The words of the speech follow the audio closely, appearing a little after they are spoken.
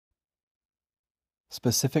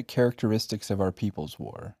Specific Characteristics of Our People's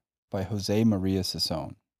War by Jose Maria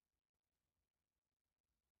Sison.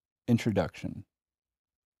 Introduction.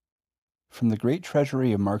 From the great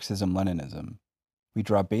treasury of Marxism-Leninism, we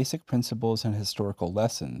draw basic principles and historical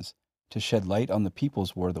lessons to shed light on the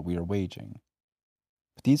people's war that we are waging.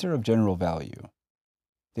 But these are of general value.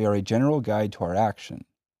 They are a general guide to our action.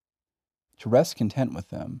 To rest content with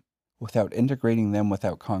them, without integrating them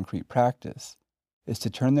without concrete practice, is to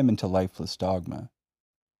turn them into lifeless dogma.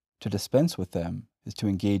 To dispense with them is to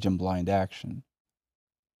engage in blind action.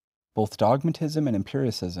 Both dogmatism and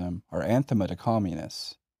empiricism are anathema to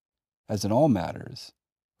communists. As in all matters,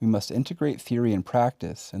 we must integrate theory and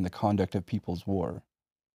practice in the conduct of people's war.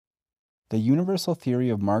 The universal theory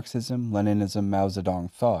of Marxism, Leninism, Mao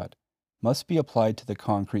Zedong thought must be applied to the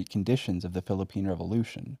concrete conditions of the Philippine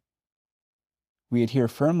Revolution. We adhere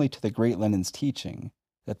firmly to the great Lenin's teaching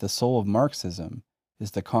that the soul of Marxism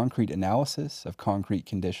is the concrete analysis of concrete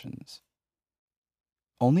conditions.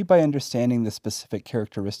 Only by understanding the specific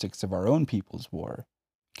characteristics of our own people's war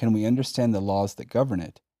can we understand the laws that govern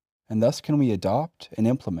it, and thus can we adopt and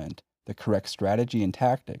implement the correct strategy and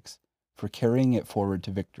tactics for carrying it forward to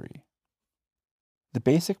victory. The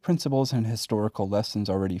basic principles and historical lessons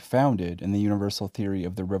already founded in the universal theory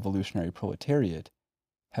of the revolutionary proletariat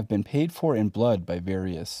have been paid for in blood by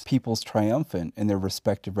various peoples triumphant in their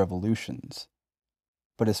respective revolutions.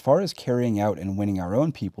 But as far as carrying out and winning our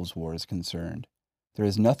own people's war is concerned, there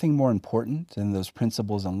is nothing more important than those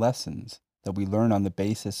principles and lessons that we learn on the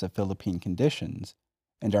basis of Philippine conditions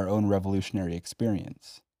and our own revolutionary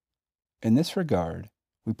experience. In this regard,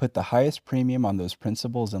 we put the highest premium on those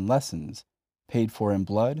principles and lessons paid for in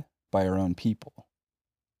blood by our own people.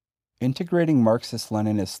 Integrating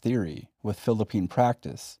Marxist-Leninist theory with Philippine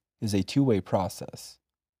practice is a two-way process.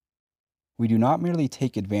 We do not merely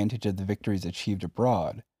take advantage of the victories achieved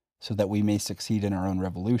abroad so that we may succeed in our own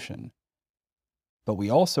revolution, but we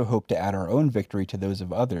also hope to add our own victory to those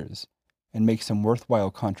of others and make some worthwhile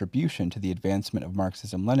contribution to the advancement of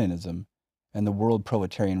Marxism-Leninism and the world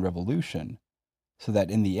proletarian revolution, so that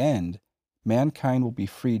in the end, mankind will be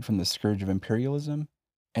freed from the scourge of imperialism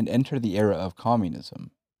and enter the era of communism.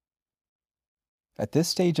 At this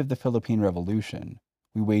stage of the Philippine Revolution,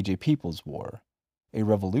 we wage a people's war, a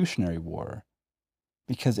revolutionary war,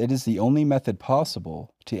 because it is the only method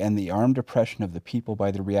possible to end the armed oppression of the people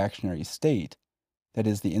by the reactionary state that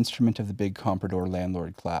is the instrument of the big comprador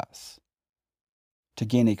landlord class. To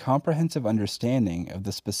gain a comprehensive understanding of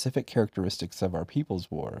the specific characteristics of our people's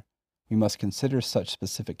war, we must consider such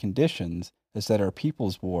specific conditions as that our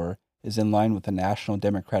people's war is in line with a national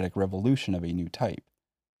democratic revolution of a new type,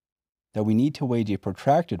 that we need to wage a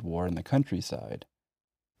protracted war in the countryside,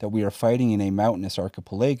 that we are fighting in a mountainous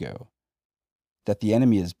archipelago, that the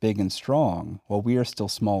enemy is big and strong while we are still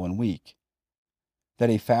small and weak, that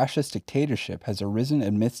a fascist dictatorship has arisen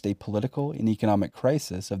amidst a political and economic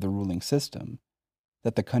crisis of the ruling system,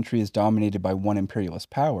 that the country is dominated by one imperialist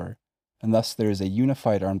power, and thus there is a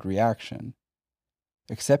unified armed reaction,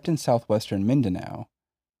 except in southwestern Mindanao,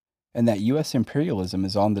 and that U.S. imperialism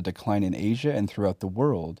is on the decline in Asia and throughout the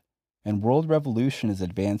world, and world revolution is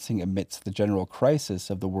advancing amidst the general crisis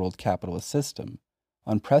of the world capitalist system,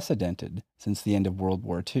 unprecedented since the end of World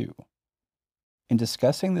War II. In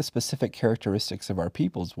discussing the specific characteristics of our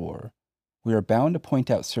people's war, we are bound to point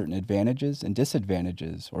out certain advantages and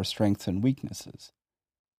disadvantages or strengths and weaknesses.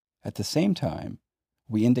 At the same time,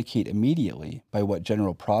 we indicate immediately by what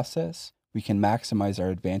general process we can maximize our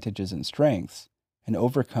advantages and strengths and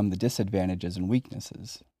overcome the disadvantages and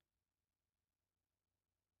weaknesses.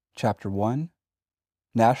 Chapter 1: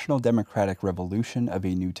 National Democratic Revolution of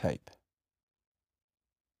a New Type.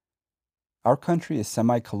 Our country is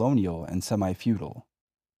semi-colonial and semi-feudal.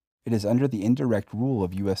 It is under the indirect rule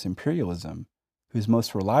of U.S. imperialism, whose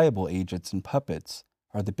most reliable agents and puppets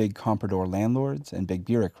are the big comprador landlords and big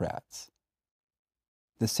bureaucrats.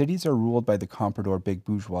 The cities are ruled by the comprador big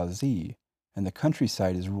bourgeoisie, and the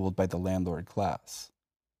countryside is ruled by the landlord class.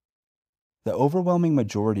 The overwhelming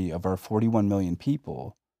majority of our 41 million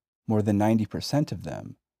people, more than 90% of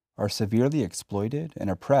them, are severely exploited and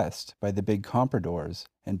oppressed by the big compradors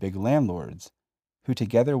and big landlords, who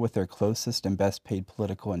together with their closest and best paid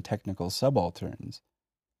political and technical subalterns,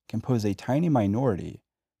 compose a tiny minority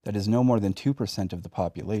that is no more than 2% of the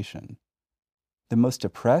population. The most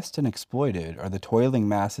oppressed and exploited are the toiling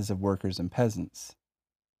masses of workers and peasants.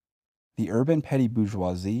 The urban petty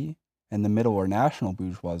bourgeoisie and the middle or national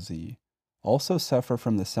bourgeoisie also suffer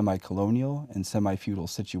from the semi-colonial and semi-feudal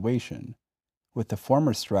situation, with the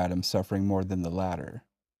former stratum suffering more than the latter.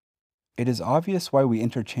 It is obvious why we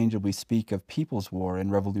interchangeably speak of people's war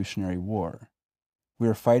and revolutionary war. We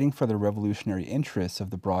are fighting for the revolutionary interests of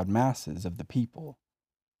the broad masses of the people.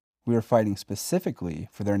 We are fighting specifically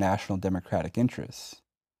for their national democratic interests.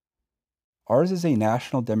 Ours is a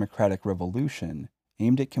national democratic revolution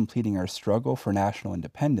aimed at completing our struggle for national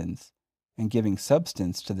independence and giving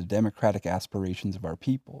substance to the democratic aspirations of our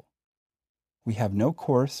people. We have no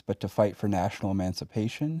course but to fight for national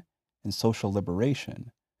emancipation and social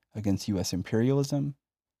liberation against U.S. imperialism,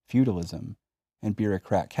 feudalism, and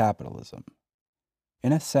bureaucrat capitalism.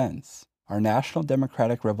 In a sense, our national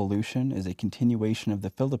democratic revolution is a continuation of the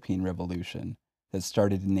Philippine Revolution that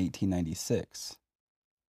started in 1896.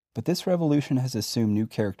 But this revolution has assumed new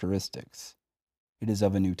characteristics. It is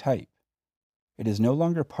of a new type. It is no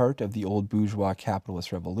longer part of the old bourgeois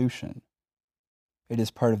capitalist revolution. It is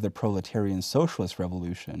part of the proletarian socialist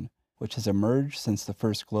revolution, which has emerged since the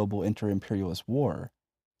first global inter-imperialist war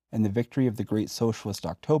and the victory of the Great Socialist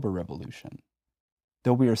October Revolution.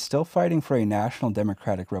 Though we are still fighting for a national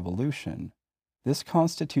democratic revolution, this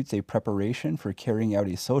constitutes a preparation for carrying out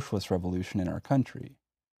a socialist revolution in our country.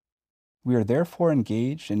 We are therefore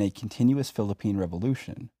engaged in a continuous Philippine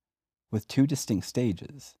revolution, with two distinct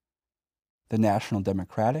stages, the national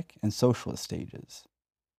democratic and socialist stages.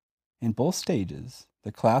 In both stages,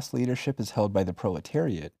 the class leadership is held by the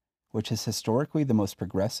proletariat, which is historically the most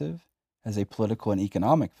progressive as a political and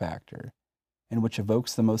economic factor, and which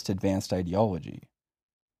evokes the most advanced ideology.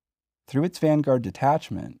 Through its vanguard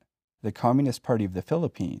detachment, the Communist Party of the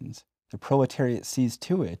Philippines, the proletariat sees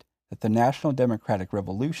to it that the national democratic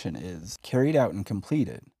revolution is carried out and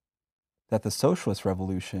completed, that the socialist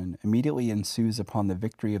revolution immediately ensues upon the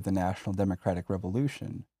victory of the national democratic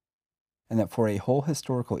revolution, and that for a whole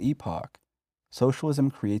historical epoch,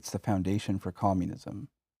 socialism creates the foundation for communism.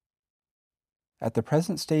 At the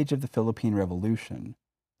present stage of the Philippine Revolution,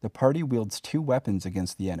 the party wields two weapons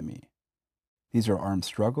against the enemy. These are armed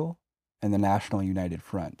struggle and the National United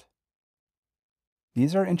Front.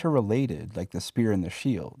 These are interrelated like the spear and the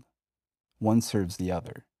shield. One serves the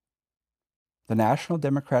other. The National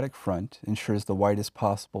Democratic Front ensures the widest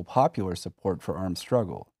possible popular support for armed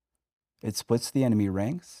struggle. It splits the enemy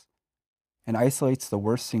ranks and isolates the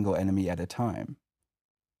worst single enemy at a time.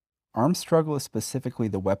 Armed struggle is specifically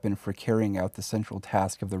the weapon for carrying out the central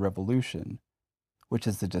task of the revolution, which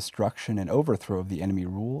is the destruction and overthrow of the enemy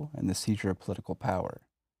rule and the seizure of political power.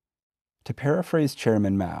 To paraphrase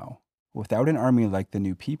Chairman Mao, without an army like the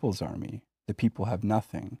New People's Army, the people have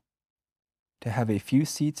nothing. To have a few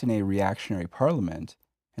seats in a reactionary parliament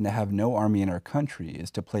and to have no army in our country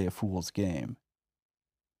is to play a fool's game.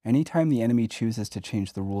 Anytime the enemy chooses to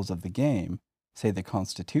change the rules of the game, say the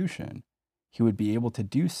Constitution, he would be able to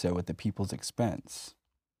do so at the people's expense.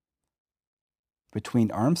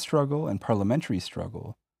 Between armed struggle and parliamentary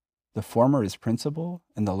struggle, the former is principal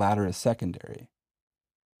and the latter is secondary.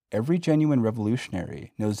 Every genuine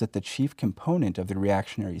revolutionary knows that the chief component of the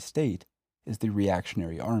reactionary state is the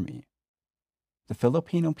reactionary army. The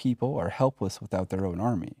Filipino people are helpless without their own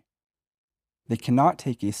army. They cannot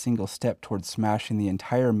take a single step towards smashing the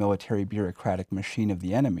entire military bureaucratic machine of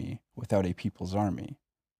the enemy without a people's army.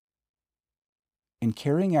 In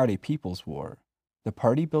carrying out a people's war, the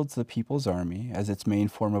party builds the people's army as its main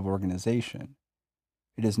form of organization.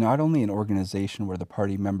 It is not only an organization where the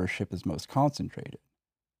party membership is most concentrated.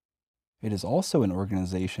 It is also an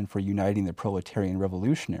organization for uniting the proletarian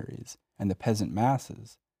revolutionaries and the peasant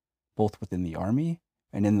masses, both within the army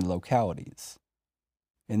and in the localities.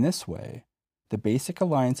 In this way, the basic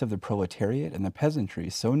alliance of the proletariat and the peasantry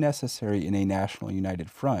so necessary in a national united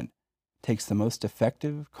front takes the most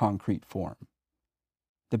effective, concrete form.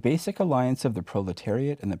 The basic alliance of the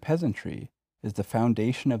proletariat and the peasantry is the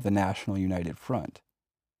foundation of the National United Front.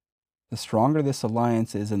 The stronger this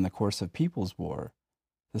alliance is in the course of People's War,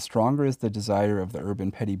 the stronger is the desire of the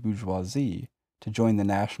urban petty bourgeoisie to join the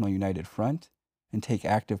National United Front and take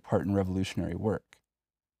active part in revolutionary work.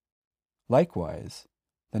 Likewise,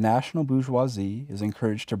 the national bourgeoisie is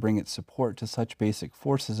encouraged to bring its support to such basic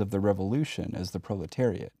forces of the revolution as the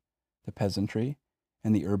proletariat, the peasantry,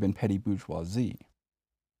 and the urban petty bourgeoisie.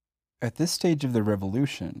 At this stage of the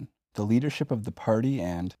revolution, the leadership of the party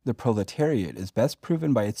and the proletariat is best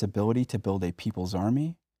proven by its ability to build a people's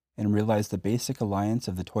army and realize the basic alliance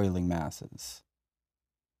of the toiling masses.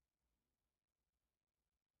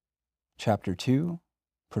 Chapter 2: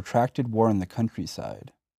 Protracted War in the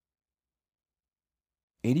Countryside.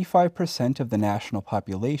 85% of the national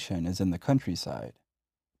population is in the countryside.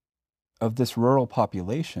 Of this rural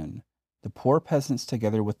population, the poor peasants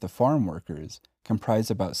together with the farm workers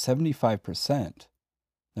comprise about 75%,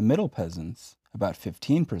 the middle peasants about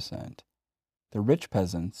 15%, the rich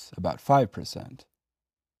peasants about 5%.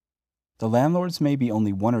 The landlords may be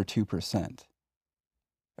only 1 or 2%.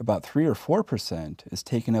 About 3 or 4% is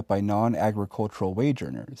taken up by non-agricultural wage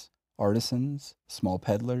earners, artisans, small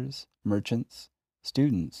peddlers, merchants,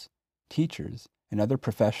 students, teachers, and other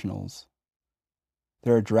professionals.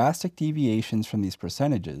 There are drastic deviations from these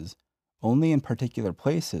percentages only in particular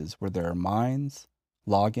places where there are mines,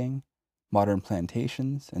 logging, modern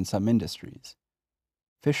plantations, and some industries.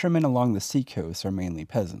 Fishermen along the seacoast are mainly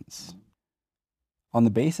peasants. On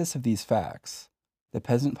the basis of these facts, the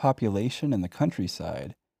peasant population in the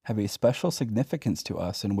countryside have a special significance to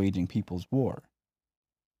us in waging people's war.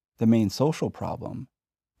 The main social problem,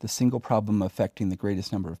 the single problem affecting the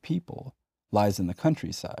greatest number of people, lies in the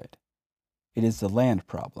countryside. It is the land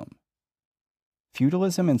problem.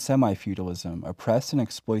 Feudalism and semi-feudalism oppress and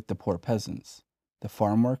exploit the poor peasants, the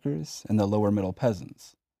farm workers, and the lower middle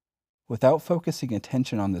peasants. Without focusing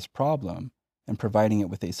attention on this problem and providing it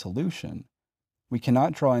with a solution, we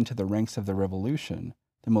cannot draw into the ranks of the revolution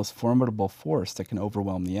the most formidable force that can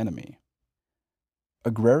overwhelm the enemy.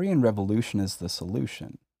 Agrarian revolution is the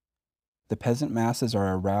solution. The peasant masses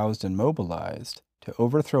are aroused and mobilized to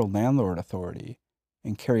overthrow landlord authority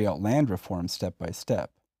and carry out land reform step by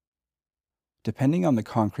step. Depending on the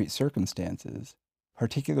concrete circumstances,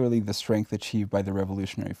 particularly the strength achieved by the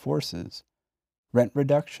revolutionary forces, rent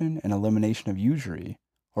reduction and elimination of usury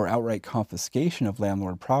or outright confiscation of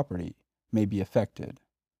landlord property may be effected.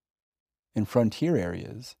 In frontier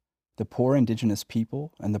areas, the poor indigenous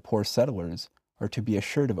people and the poor settlers are to be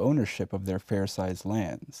assured of ownership of their fair-sized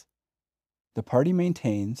lands. The party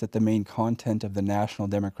maintains that the main content of the National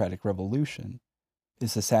Democratic Revolution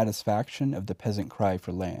is the satisfaction of the peasant cry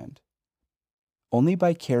for land. Only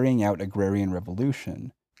by carrying out agrarian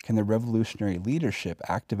revolution can the revolutionary leadership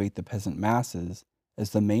activate the peasant masses as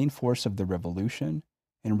the main force of the revolution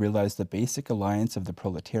and realize the basic alliance of the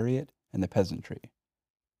proletariat and the peasantry.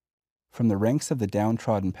 From the ranks of the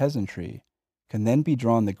downtrodden peasantry can then be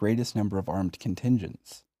drawn the greatest number of armed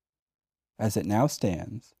contingents. As it now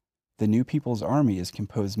stands, the New People's Army is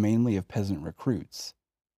composed mainly of peasant recruits.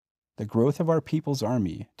 The growth of our people's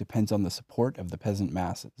army depends on the support of the peasant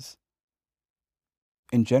masses.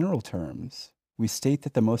 In general terms, we state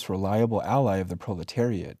that the most reliable ally of the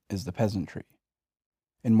proletariat is the peasantry.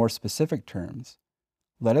 In more specific terms,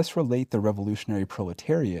 let us relate the revolutionary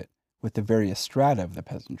proletariat with the various strata of the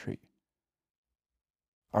peasantry.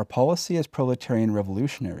 Our policy as proletarian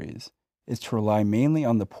revolutionaries is to rely mainly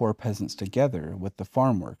on the poor peasants together with the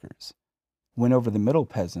farm workers, win over the middle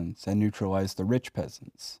peasants, and neutralize the rich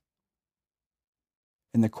peasants.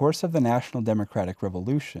 In the course of the National Democratic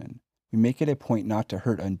Revolution, we make it a point not to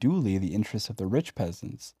hurt unduly the interests of the rich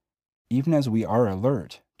peasants, even as we are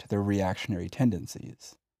alert to their reactionary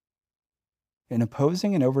tendencies. In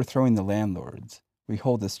opposing and overthrowing the landlords, we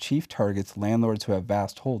hold as chief targets landlords who have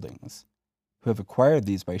vast holdings, who have acquired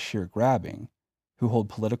these by sheer grabbing, who hold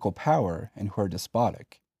political power, and who are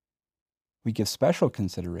despotic. We give special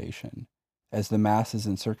consideration, as the masses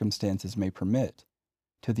and circumstances may permit,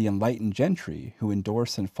 to the enlightened gentry who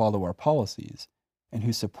endorse and follow our policies and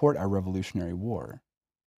who support our revolutionary war.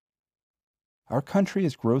 Our country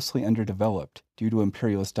is grossly underdeveloped due to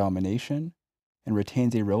imperialist domination and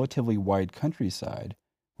retains a relatively wide countryside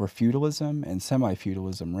where feudalism and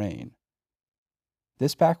semi-feudalism reign.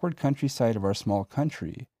 This backward countryside of our small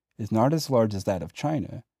country is not as large as that of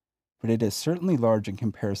China, but it is certainly large in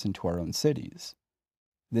comparison to our own cities.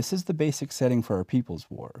 This is the basic setting for our people's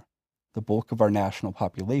war. The bulk of our national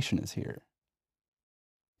population is here.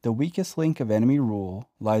 The weakest link of enemy rule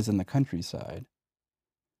lies in the countryside.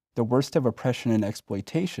 The worst of oppression and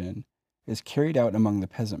exploitation is carried out among the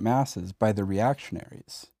peasant masses by the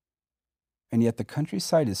reactionaries. And yet the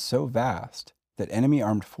countryside is so vast that enemy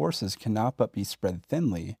armed forces cannot but be spread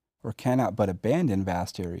thinly or cannot but abandon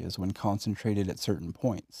vast areas when concentrated at certain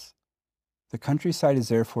points. The countryside is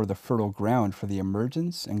therefore the fertile ground for the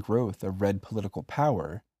emergence and growth of red political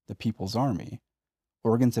power, the People's Army,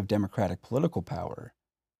 organs of democratic political power,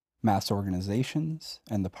 mass organizations,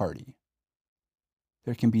 and the party.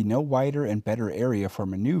 There can be no wider and better area for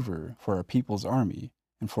maneuver for our People's Army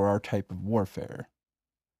and for our type of warfare.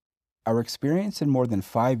 Our experience in more than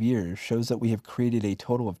 5 years shows that we have created a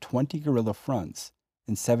total of 20 guerrilla fronts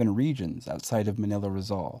in 7 regions outside of Manila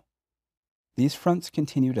Rizal. These fronts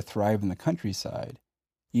continue to thrive in the countryside,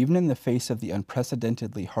 even in the face of the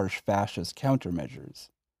unprecedentedly harsh fascist countermeasures.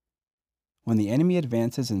 When the enemy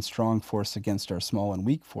advances in strong force against our small and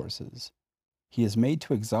weak forces, he is made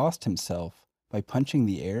to exhaust himself by punching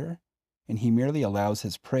the air, and he merely allows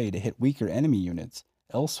his prey to hit weaker enemy units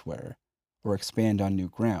elsewhere or expand on new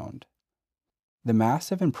ground. The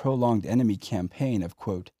massive and prolonged enemy campaign of,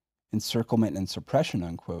 quote, encirclement and suppression,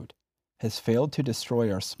 unquote, has failed to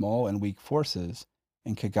destroy our small and weak forces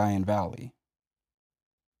and Cagayan Valley.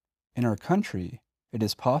 In our country, it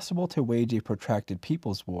is possible to wage a protracted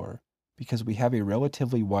people's war because we have a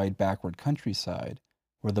relatively wide backward countryside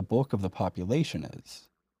where the bulk of the population is.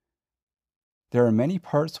 There are many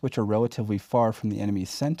parts which are relatively far from the enemy's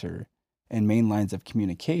center and main lines of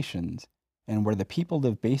communications, and where the people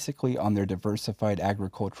live basically on their diversified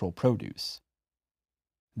agricultural produce.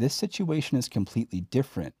 This situation is completely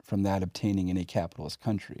different from that obtaining in a capitalist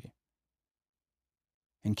country.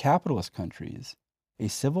 In capitalist countries, a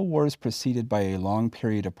civil war is preceded by a long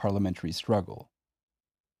period of parliamentary struggle.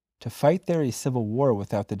 To fight there a civil war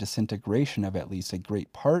without the disintegration of at least a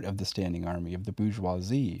great part of the standing army of the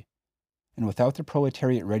bourgeoisie, and without the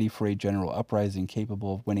proletariat ready for a general uprising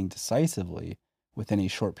capable of winning decisively within a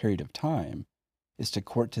short period of time, is to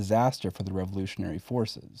court disaster for the revolutionary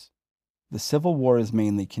forces. The Civil War is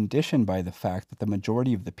mainly conditioned by the fact that the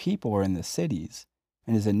majority of the people are in the cities,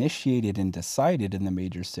 and is initiated and decided in the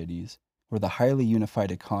major cities where the highly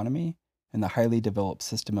unified economy and the highly developed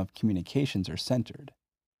system of communications are centered.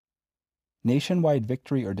 Nationwide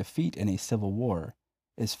victory or defeat in a civil war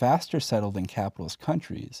is faster settled in capitalist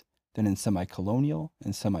countries than in semi-colonial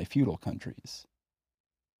and semi-feudal countries.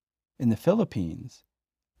 In the Philippines,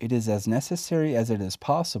 it is as necessary as it is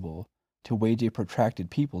possible to wage a protracted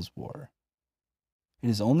people's war. It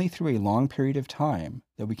is only through a long period of time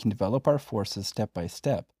that we can develop our forces step by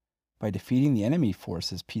step by defeating the enemy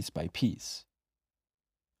forces piece by piece.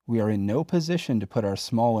 We are in no position to put our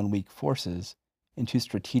small and weak forces into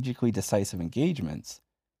strategically decisive engagements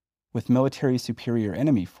with military superior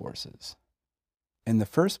enemy forces. In the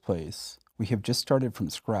first place, we have just started from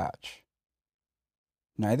scratch.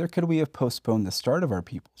 Neither could we have postponed the start of our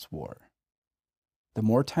people's war. The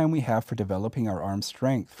more time we have for developing our armed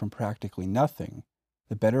strength from practically nothing,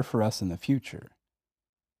 the better for us in the future.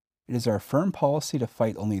 It is our firm policy to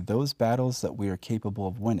fight only those battles that we are capable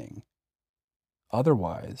of winning.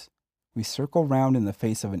 Otherwise, we circle round in the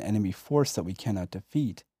face of an enemy force that we cannot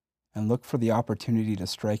defeat and look for the opportunity to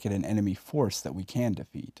strike at an enemy force that we can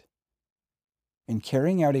defeat. In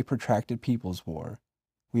carrying out a protracted people's war,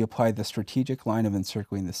 we apply the strategic line of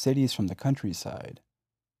encircling the cities from the countryside.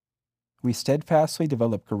 We steadfastly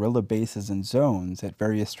develop guerrilla bases and zones at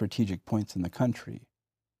various strategic points in the country.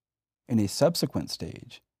 In a subsequent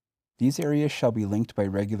stage, these areas shall be linked by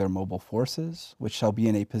regular mobile forces, which shall be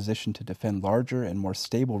in a position to defend larger and more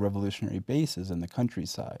stable revolutionary bases in the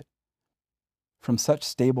countryside. From such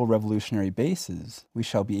stable revolutionary bases, we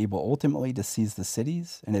shall be able ultimately to seize the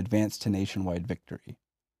cities and advance to nationwide victory.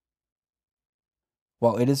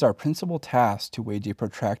 While it is our principal task to wage a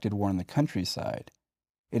protracted war in the countryside,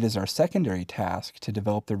 it is our secondary task to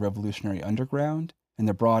develop the revolutionary underground and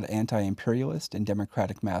the broad anti-imperialist and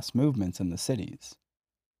democratic mass movements in the cities.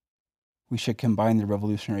 We should combine the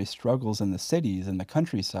revolutionary struggles in the cities and the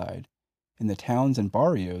countryside, in the towns and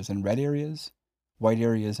barrios in red areas, white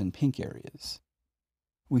areas, and pink areas.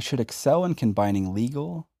 We should excel in combining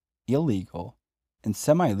legal, illegal, and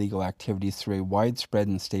semi-legal activities through a widespread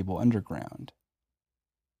and stable underground.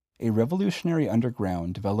 A revolutionary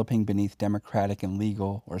underground developing beneath democratic and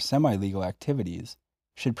legal or semi-legal activities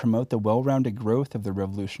should promote the well-rounded growth of the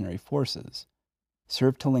revolutionary forces,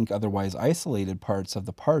 serve to link otherwise isolated parts of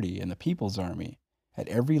the party and the People's Army at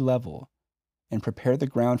every level, and prepare the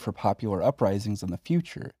ground for popular uprisings in the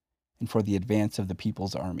future and for the advance of the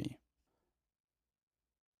People's Army.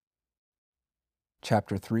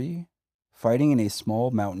 Chapter 3: Fighting in a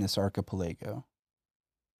Small Mountainous Archipelago.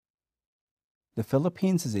 The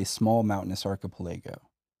Philippines is a small mountainous archipelago.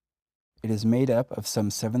 It is made up of some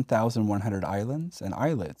 7,100 islands and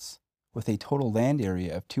islets, with a total land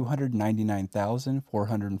area of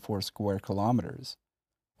 299,404 square kilometers,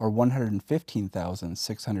 or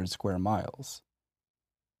 115,600 square miles.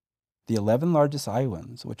 The 11 largest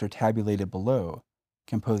islands, which are tabulated below,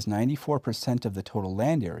 compose 94% of the total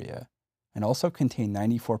land area and also contain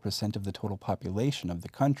 94% of the total population of the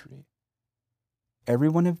country. Every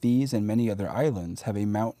one of these and many other islands have a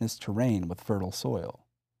mountainous terrain with fertile soil.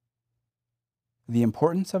 The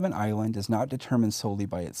importance of an island is not determined solely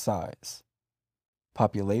by its size.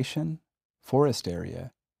 Population, forest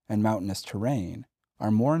area, and mountainous terrain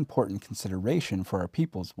are more important consideration for our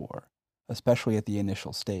people's war, especially at the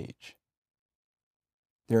initial stage.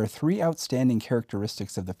 There are three outstanding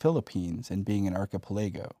characteristics of the Philippines in being an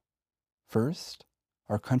archipelago. First,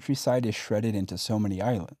 our countryside is shredded into so many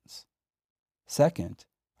islands. Second,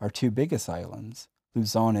 our two biggest islands,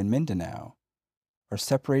 Luzon and Mindanao, are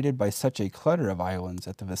separated by such a clutter of islands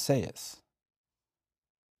at the Visayas.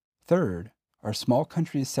 Third, our small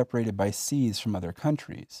country is separated by seas from other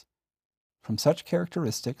countries. From such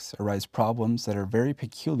characteristics arise problems that are very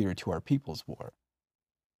peculiar to our people's war,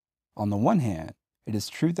 On the one hand, it is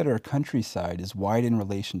true that our countryside is wide in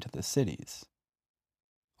relation to the cities.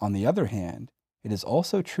 On the other hand, it is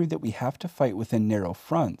also true that we have to fight within narrow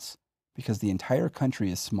fronts because the entire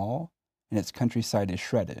country is small and its countryside is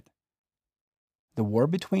shredded. The war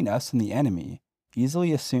between us and the enemy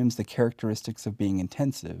easily assumes the characteristics of being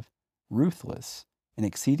intensive, ruthless, and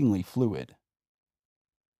exceedingly fluid.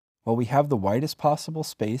 While we have the widest possible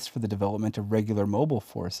space for the development of regular mobile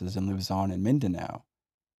forces in Luzon and Mindanao,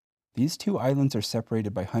 these two islands are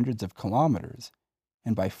separated by hundreds of kilometers,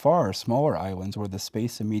 and by far smaller islands where the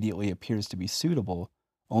space immediately appears to be suitable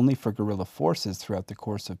only for guerrilla forces throughout the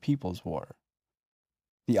course of People's War.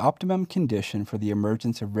 The optimum condition for the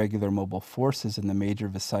emergence of regular mobile forces in the major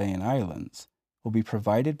Visayan islands will be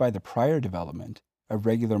provided by the prior development of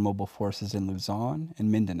regular mobile forces in Luzon and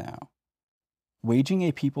Mindanao. Waging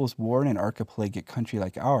a people's war in an archipelagic country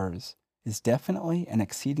like ours is definitely an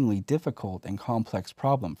exceedingly difficult and complex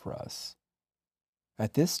problem for us.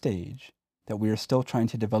 At this stage, that we are still trying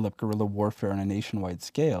to develop guerrilla warfare on a nationwide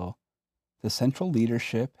scale, the central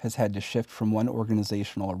leadership has had to shift from one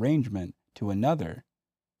organizational arrangement to another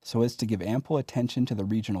so as to give ample attention to the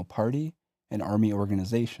regional party and army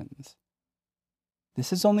organizations.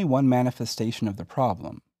 This is only one manifestation of the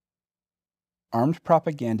problem. Armed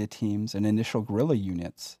propaganda teams and initial guerrilla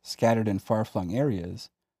units scattered in far-flung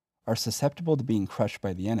areas are susceptible to being crushed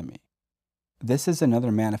by the enemy. This is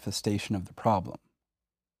another manifestation of the problem.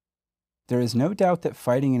 There is no doubt that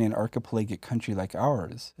fighting in an archipelagic country like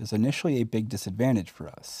ours is initially a big disadvantage for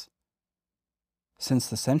us. Since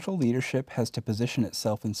the central leadership has to position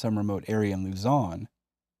itself in some remote area in Luzon,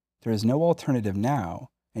 there is no alternative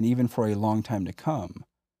now, and even for a long time to come,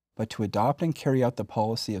 but to adopt and carry out the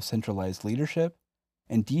policy of centralized leadership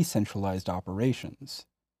and decentralized operations.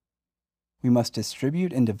 We must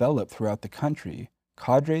distribute and develop throughout the country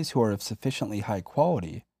cadres who are of sufficiently high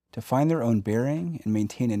quality to find their own bearing and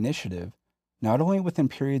maintain initiative not only within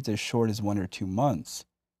periods as short as 1 or 2 months,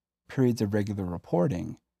 periods of regular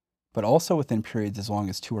reporting, but also within periods as long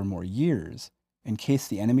as 2 or more years, in case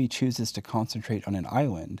the enemy chooses to concentrate on an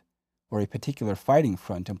island or a particular fighting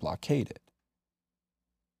front and blockade it.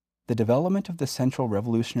 The development of the Central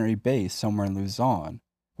Revolutionary Base somewhere in Luzon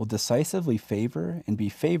will decisively favor and be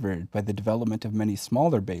favored by the development of many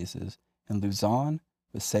smaller bases in Luzon,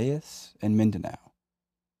 Visayas, and Mindanao.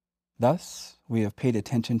 Thus, we have paid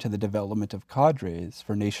attention to the development of cadres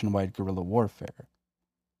for nationwide guerrilla warfare.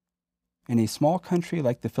 In a small country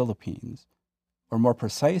like the Philippines, or more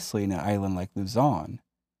precisely in an island like Luzon,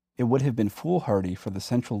 it would have been foolhardy for the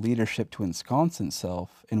central leadership to ensconce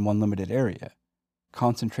itself in one limited area,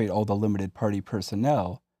 concentrate all the limited party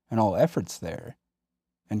personnel and all efforts there,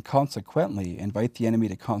 and consequently invite the enemy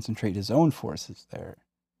to concentrate his own forces there.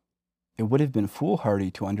 It would have been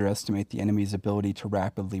foolhardy to underestimate the enemy's ability to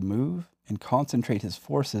rapidly move and concentrate his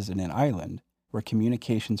forces in an island where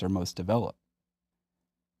communications are most developed.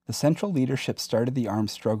 The central leadership started the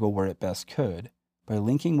armed struggle where it best could by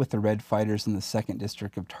linking with the Red Fighters in the 2nd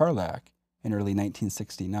District of Tarlac in early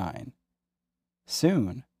 1969.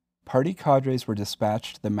 Soon, party cadres were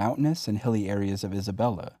dispatched to the mountainous and hilly areas of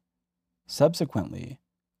Isabela. Subsequently,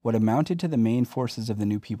 what amounted to the main forces of the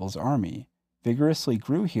New People's Army vigorously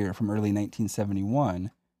grew here from early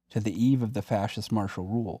 1971 to the eve of the fascist martial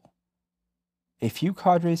rule. A few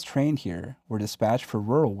cadres trained here were dispatched for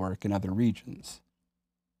rural work in other regions.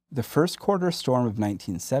 The first quarter storm of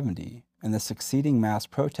 1970 and the succeeding mass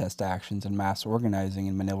protest actions and mass organizing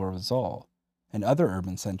in Manila Rizal and other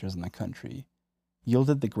urban centers in the country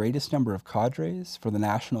yielded the greatest number of cadres for the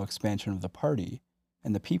national expansion of the party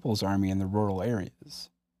and the People's Army in the rural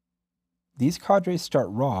areas. These cadres start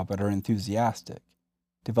raw but are enthusiastic,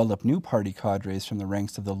 develop new party cadres from the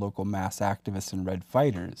ranks of the local mass activists and Red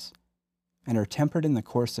Fighters, and are tempered in the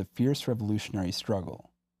course of fierce revolutionary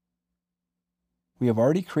struggle. We have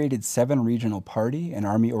already created 7 regional party and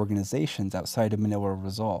army organizations outside of Manila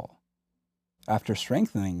Rizal. After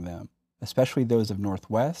strengthening them, especially those of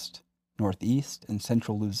Northwest, Northeast, and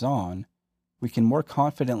Central Luzon, we can more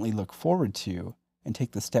confidently look forward to and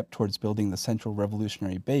take the step towards building the Central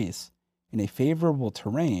Revolutionary Base in a favorable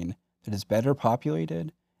terrain that is better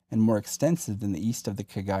populated and more extensive than the east of the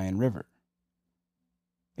Cagayan River.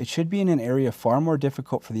 It should be in an area far more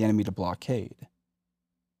difficult for the enemy to blockade.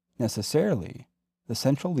 Necessarily, the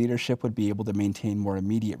central leadership would be able to maintain more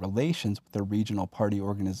immediate relations with the regional party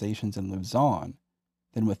organizations in Luzon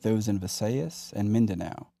than with those in Visayas and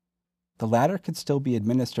Mindanao. The latter could still be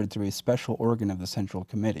administered through a special organ of the Central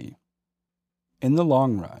Committee. In the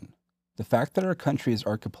long run, the fact that our country is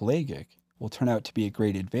archipelagic will turn out to be a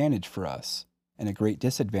great advantage for us and a great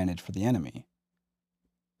disadvantage for the enemy.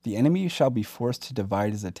 The enemy shall be forced to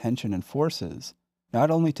divide his attention and forces, not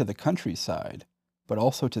only to the countryside, but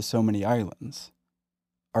also to so many islands.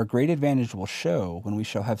 Our great advantage will show when we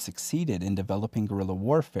shall have succeeded in developing guerrilla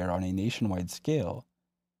warfare on a nationwide scale,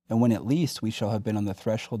 and when at least we shall have been on the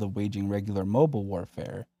threshold of waging regular mobile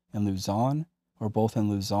warfare in Luzon, or both in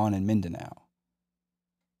Luzon and Mindanao.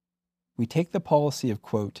 We take the policy of,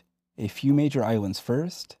 quote, a few major islands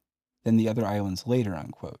first, then the other islands later,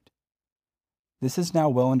 unquote. This is now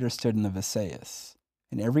well understood in the Visayas.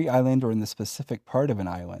 In every island or in the specific part of an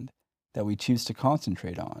island that we choose to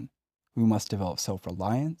concentrate on, we must develop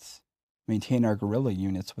self-reliance, maintain our guerrilla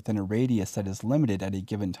units within a radius that is limited at a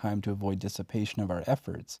given time to avoid dissipation of our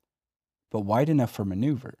efforts, but wide enough for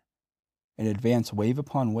maneuver, and advance wave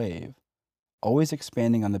upon wave, always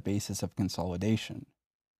expanding on the basis of consolidation.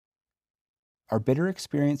 Our bitter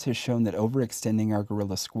experience has shown that overextending our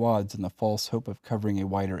guerrilla squads in the false hope of covering a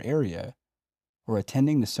wider area, or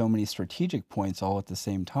attending to so many strategic points all at the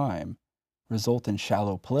same time, result in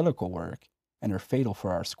shallow political work and are fatal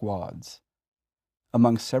for our squads.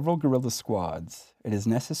 Among several guerrilla squads, it is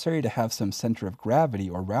necessary to have some center of gravity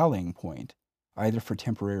or rallying point, either for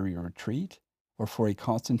temporary retreat or for a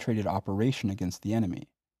concentrated operation against the enemy.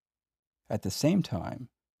 At the same time,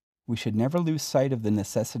 we should never lose sight of the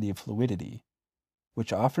necessity of fluidity,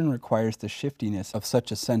 which often requires the shiftiness of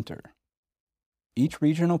such a center. Each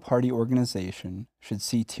regional party organization should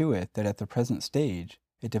see to it that at the present stage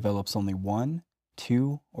it develops only 1,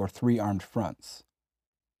 2, or 3 armed fronts.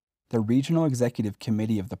 The regional executive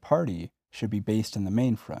committee of the party should be based in the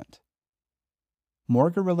main front. More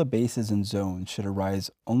guerrilla bases and zones should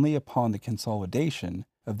arise only upon the consolidation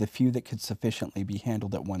of the few that could sufficiently be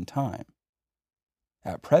handled at one time.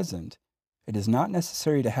 At present, it is not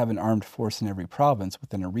necessary to have an armed force in every province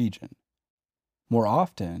within a region. More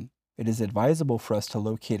often, it is advisable for us to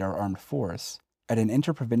locate our armed force at an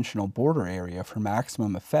interprovincial border area for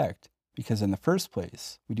maximum effect because in the first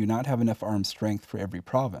place, we do not have enough armed strength for every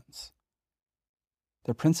province.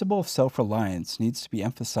 The principle of self-reliance needs to be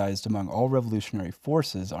emphasized among all revolutionary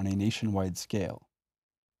forces on a nationwide scale.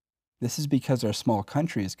 This is because our small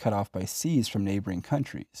country is cut off by seas from neighboring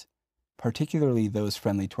countries, particularly those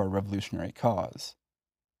friendly to our revolutionary cause.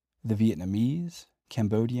 The Vietnamese,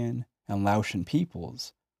 Cambodian, and Laotian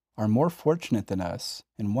peoples are more fortunate than us,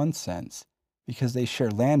 in one sense, because they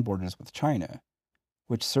share land borders with China,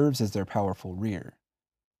 which serves as their powerful rear.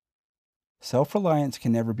 Self-reliance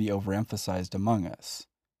can never be overemphasized among us.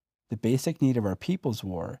 The basic need of our People's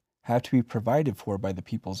War have to be provided for by the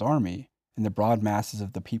People's Army and the broad masses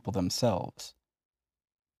of the people themselves.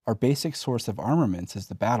 Our basic source of armaments is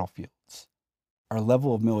the battlefields. Our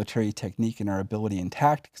level of military technique and our ability in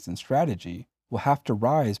tactics and strategy will have to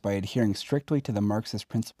rise by adhering strictly to the Marxist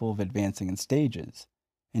principle of advancing in stages,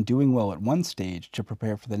 and doing well at one stage to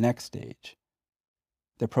prepare for the next stage.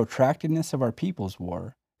 The protractedness of our People's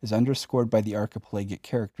War is underscored by the archipelagic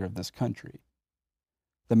character of this country.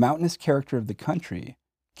 The mountainous character of the country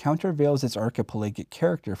countervails its archipelagic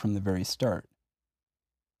character from the very start.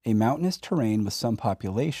 A mountainous terrain with some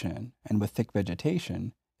population and with thick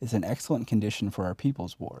vegetation is an excellent condition for our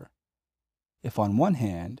People's War. If on one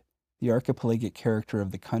hand, the archipelagic character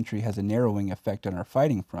of the country has a narrowing effect on our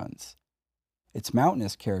fighting fronts, its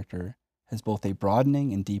mountainous character has both a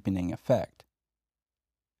broadening and deepening effect.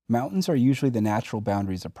 Mountains are usually the natural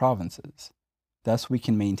boundaries of provinces. Thus, we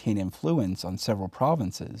can maintain influence on several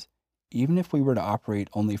provinces, even if we were to operate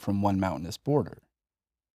only from one mountainous border.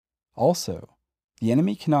 Also, the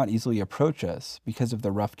enemy cannot easily approach us because of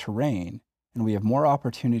the rough terrain, and we have more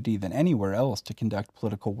opportunity than anywhere else to conduct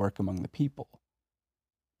political work among the people.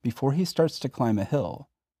 Before he starts to climb a hill,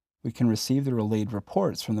 we can receive the relayed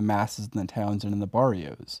reports from the masses in the towns and in the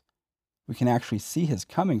barrios. We can actually see his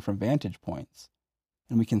coming from vantage points,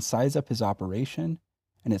 and we can size up his operation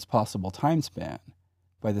and its possible time span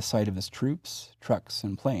by the sight of his troops, trucks,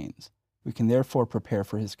 and planes. We can therefore prepare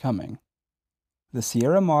for his coming. The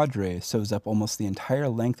Sierra Madre sews up almost the entire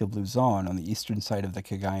length of Luzon on the eastern side of the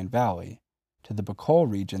Cagayan Valley to the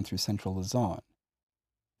Bicol region through central Luzon.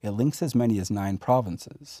 It links as many as 9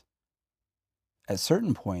 provinces. At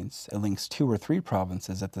certain points, it links 2 or 3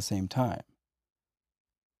 provinces at the same time.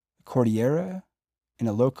 The Cordillera and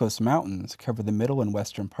Ilocos Mountains cover the middle and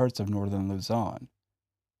western parts of northern Luzon.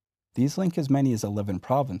 These link as many as 11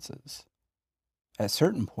 provinces. At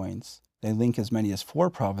certain points, they link as many as 4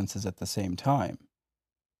 provinces at the same time.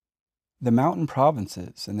 The mountain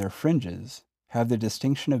provinces and their fringes have the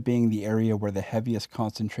distinction of being the area where the heaviest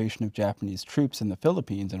concentration of Japanese troops in the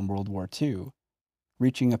Philippines in World War II,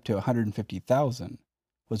 reaching up to 150,000,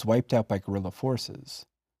 was wiped out by guerrilla forces.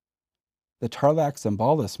 The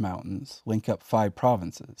Tarlac-Zambales Mountains link up 5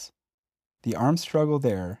 provinces. The armed struggle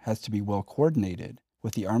there has to be well coordinated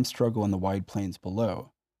with the armed struggle in the wide plains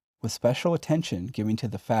below, with special attention given to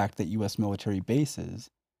the fact that U.S. military bases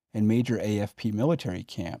and major AFP military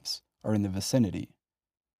camps are in the vicinity.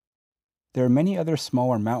 There are many other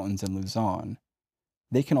smaller mountains in Luzon.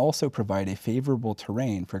 They can also provide a favorable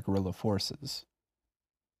terrain for guerrilla forces.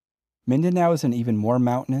 Mindanao is an even more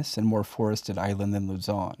mountainous and more forested island than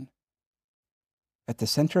Luzon. At the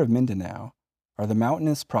center of Mindanao are the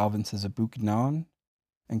mountainous provinces of Bukidnon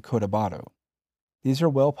and Cotabato. These are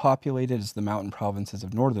well populated as the mountain provinces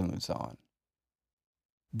of northern Luzon.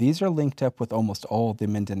 These are linked up with almost all the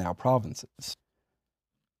Mindanao provinces.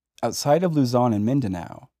 Outside of Luzon and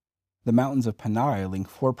Mindanao, the mountains of Panay link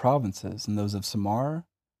 4 provinces, and those of Samar,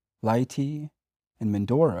 Leyte, and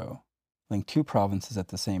Mindoro link 2 provinces at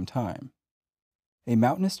the same time. A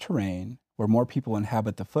mountainous terrain where more people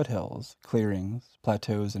inhabit the foothills, clearings,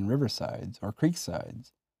 plateaus, and riversides, or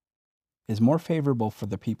creeksides, is more favorable for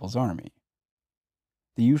the People's Army.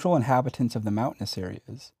 The usual inhabitants of the mountainous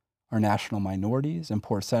areas are national minorities and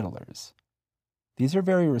poor settlers. These are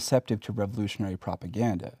very receptive to revolutionary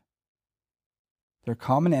propaganda. Their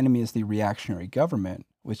common enemy is the reactionary government,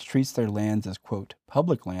 which treats their lands as, quote,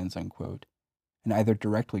 public lands, unquote, and either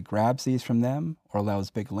directly grabs these from them or allows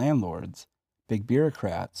big landlords, big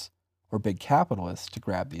bureaucrats, or big capitalists to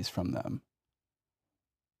grab these from them.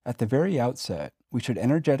 At the very outset, we should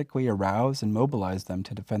energetically arouse and mobilize them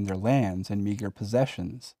to defend their lands and meager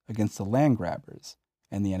possessions against the land grabbers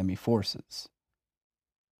and the enemy forces.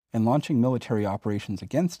 In launching military operations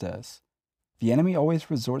against us, the enemy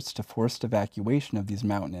always resorts to forced evacuation of these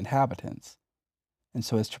mountain inhabitants, and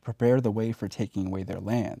so as to prepare the way for taking away their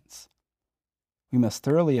lands. We must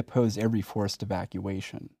thoroughly oppose every forced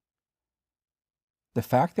evacuation. The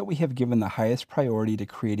fact that we have given the highest priority to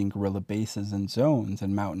creating guerrilla bases and zones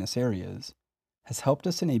in mountainous areas has helped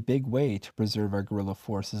us in a big way to preserve our guerrilla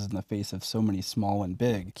forces in the face of so many small and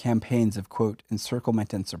big campaigns of, quote,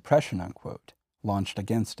 encirclement and suppression, unquote, launched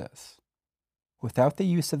against us. Without the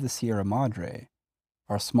use of the Sierra Madre,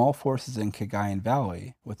 our small forces in Cagayan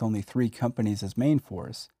Valley, with only 3 companies as main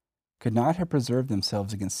force, could not have preserved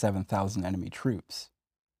themselves against 7,000 enemy troops.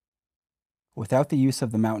 Without the use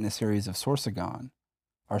of the mountainous areas of Sorsogon,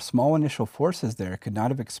 our small initial forces there could not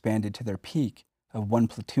have expanded to their peak of 1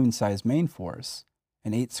 platoon-sized main force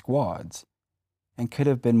and 8 squads, and could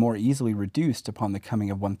have been more easily reduced upon the coming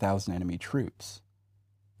of 1,000 enemy troops.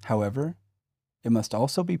 However, it must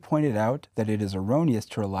also be pointed out that it is erroneous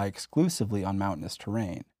to rely exclusively on mountainous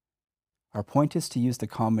terrain. Our point is to use the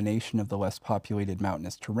combination of the less populated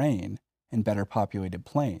mountainous terrain and better populated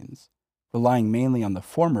plains, relying mainly on the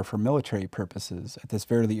former for military purposes at this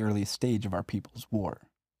very early stage of our people's war.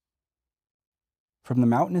 From the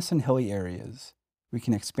mountainous and hilly areas, we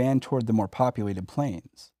can expand toward the more populated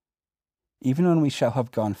plains. Even when we shall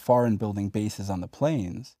have gone far in building bases on the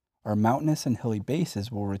plains, our mountainous and hilly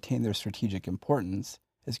bases will retain their strategic importance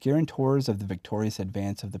as guarantors of the victorious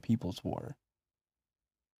advance of the People's War.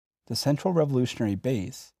 The Central Revolutionary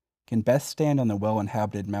Base can best stand on the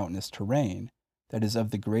well-inhabited mountainous terrain that is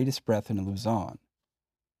of the greatest breadth in Luzon.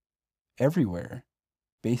 Everywhere,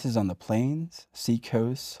 bases on the plains,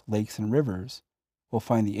 sea-coasts, lakes, and rivers will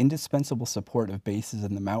find the indispensable support of bases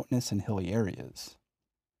in the mountainous and hilly areas.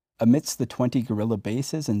 Amidst the 20 guerrilla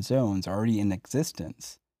bases and zones already in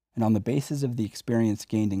existence, and on the basis of the experience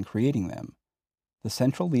gained in creating them, the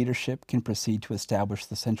central leadership can proceed to establish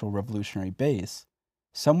the Central Revolutionary Base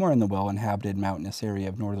somewhere in the well-inhabited mountainous area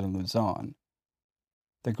of northern Luzon.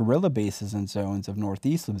 The guerrilla bases and zones of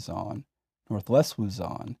northeast Luzon, northwest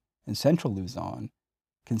Luzon, and central Luzon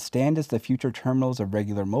can stand as the future terminals of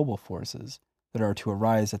regular mobile forces that are to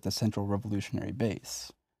arise at the Central Revolutionary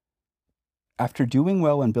Base. After doing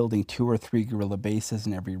well in building 2 or 3 guerrilla bases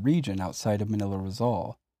in every region outside of Manila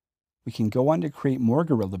Rizal, we can go on to create more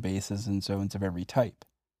guerrilla bases and zones of every type.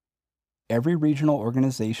 Every regional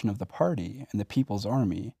organization of the party and the People's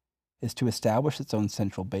Army is to establish its own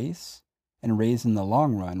central base and raise in the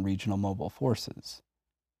long run regional mobile forces.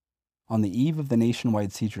 On the eve of the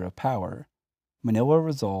nationwide seizure of power, Manila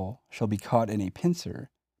Rizal shall be caught in a pincer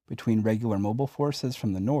between regular mobile forces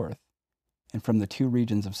from the north and from the 2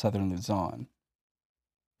 regions of southern Luzon.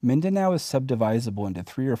 Mindanao is subdivisable into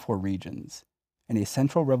 3 or 4 regions, and a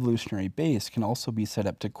central revolutionary base can also be set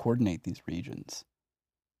up to coordinate these regions.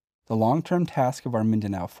 The long-term task of our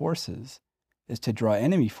Mindanao forces is to draw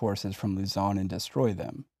enemy forces from Luzon and destroy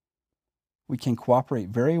them. We can cooperate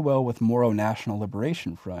very well with Moro National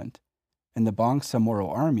Liberation Front and the Bangsamoro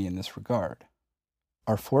Army in this regard.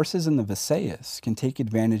 Our forces in the Visayas can take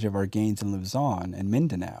advantage of our gains in Luzon and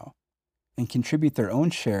Mindanao and contribute their own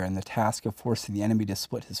share in the task of forcing the enemy to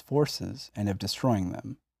split his forces and of destroying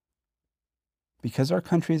them. Because our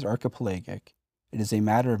country is archipelagic, it is a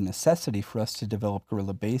matter of necessity for us to develop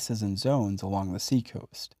guerrilla bases and zones along the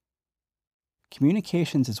seacoast.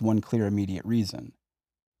 Communications is one clear immediate reason.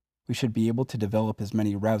 We should be able to develop as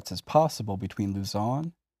many routes as possible between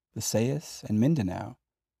Luzon, Visayas, and Mindanao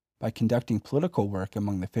by conducting political work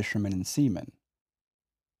among the fishermen and seamen.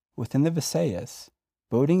 Within the Visayas,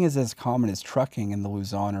 boating is as common as trucking in the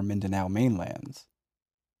Luzon or Mindanao mainlands.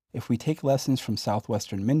 If we take lessons from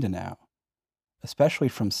southwestern Mindanao, especially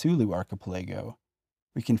from Sulu Archipelago,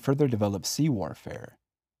 we can further develop sea warfare,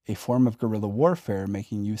 a form of guerrilla warfare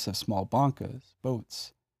making use of small bancas,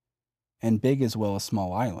 boats, and big as well as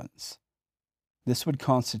small islands. This would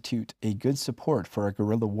constitute a good support for our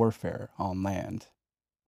guerrilla warfare on land.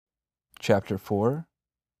 Chapter 4: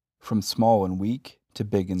 From Small and Weak to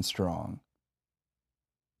Big and Strong.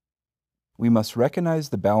 We must recognize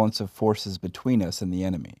the balance of forces between us and the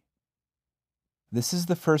enemy. This is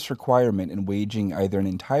the first requirement in waging either an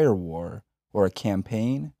entire war, or a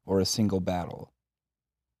campaign, or a single battle.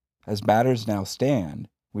 As matters now stand,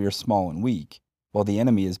 we are small and weak, while the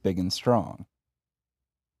enemy is big and strong.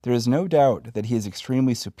 There is no doubt that he is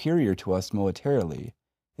extremely superior to us militarily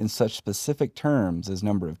in such specific terms as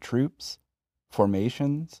number of troops,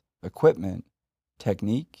 formations, equipment,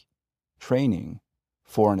 technique, training,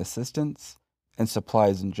 foreign assistance, and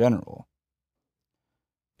supplies in general.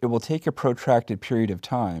 It will take a protracted period of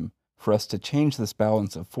time for us to change this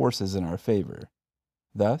balance of forces in our favor.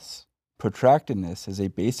 Thus, protractedness is a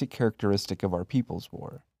basic characteristic of our people's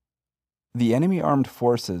war. The enemy armed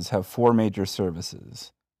forces have four major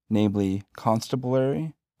services, namely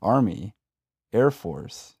Constabulary, Army, Air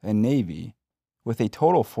Force, and Navy, with a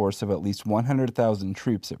total force of at least 100,000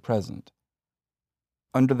 troops at present.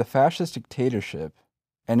 Under the fascist dictatorship,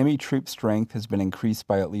 enemy troop strength has been increased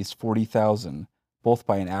by at least 40,000, both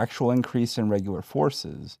by an actual increase in regular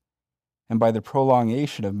forces and by the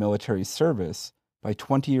prolongation of military service by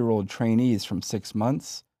 20-year-old trainees from 6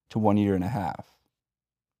 months to 1 year and a half.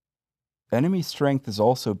 Enemy strength is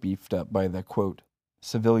also beefed up by the, quote,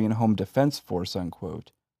 Civilian Home Defense Force,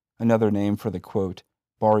 unquote, another name for the, quote,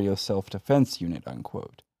 Barrio Self-Defense Unit,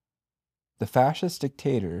 unquote. The fascist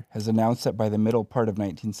dictator has announced that by the middle part of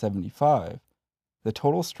 1975, the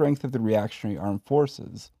total strength of the reactionary armed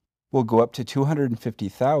forces will go up to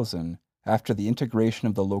 250,000 after the integration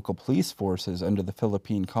of the local police forces under the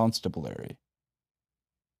Philippine Constabulary.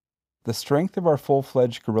 The strength of our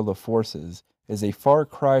full-fledged guerrilla forces is a far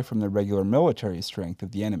cry from the regular military strength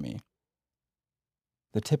of the enemy.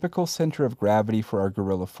 The typical center of gravity for our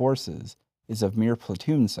guerrilla forces is of mere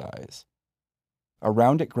platoon size.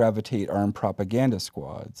 Around it gravitate armed propaganda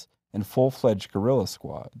squads and full-fledged guerrilla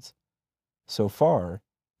squads. So far,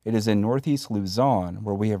 it is in northeast Luzon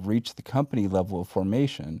where we have reached the company level of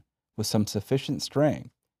formation with some sufficient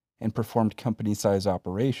strength and performed company-size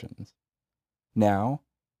operations. Now,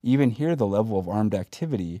 even here the level of armed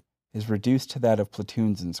activity is reduced to that of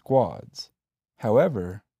platoons and squads.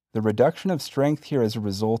 However, the reduction of strength here as a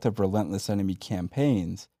result of relentless enemy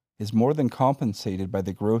campaigns is more than compensated by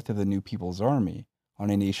the growth of the New People's Army on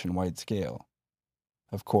a nationwide scale.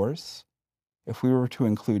 Of course, if we were to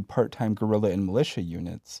include part-time guerrilla and militia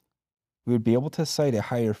units, we would be able to cite a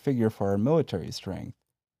higher figure for our military strength,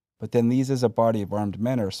 but then these as a body of armed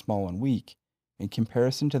men are small and weak in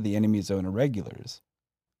comparison to the enemy's own irregulars,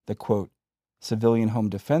 the, quote, Civilian Home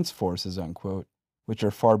Defense Forces, unquote, which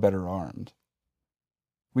are far better armed.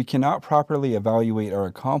 We cannot properly evaluate our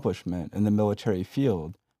accomplishment in the military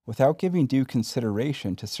field without giving due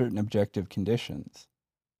consideration to certain objective conditions.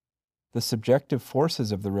 The subjective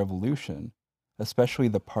forces of the revolution, especially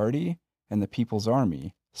the party and the People's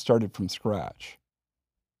Army, started from scratch.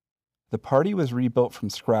 The party was rebuilt from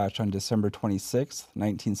scratch on December 26,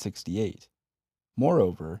 1968.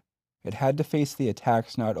 Moreover, it had to face the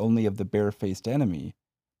attacks not only of the bare-faced enemy,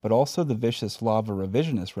 but also the vicious lava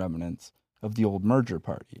revisionist remnants of the old merger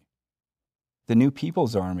party. The new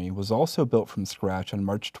People's Army was also built from scratch on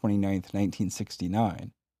March 29,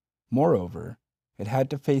 1969. Moreover, it had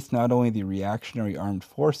to face not only the reactionary armed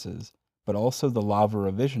forces, but also the lava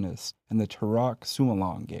revisionists and the Turok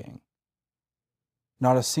Sumalong gang.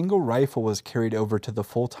 Not a single rifle was carried over to the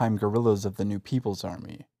full-time guerrillas of the new People's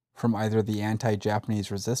Army, from either the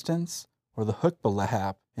anti-Japanese resistance or the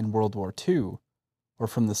Hukbalahap in World War II, or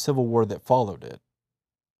from the Civil War that followed it.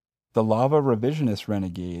 The lava revisionist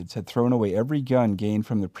renegades had thrown away every gun gained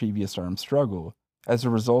from the previous armed struggle as a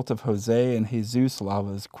result of Jose and Jesus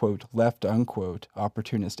Lava's, quote, left, unquote,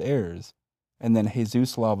 opportunist heirs, and then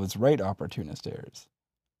Jesus Lava's right opportunist heirs.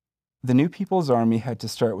 The New People's Army had to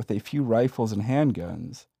start with a few rifles and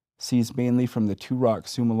handguns, seized mainly from the Turok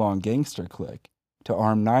Sumalong gangster clique, to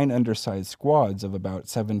arm 9 undersized squads of about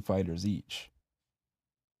 7 fighters each.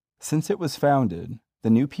 Since it was founded, the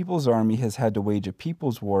New People's Army has had to wage a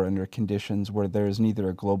people's war under conditions where there is neither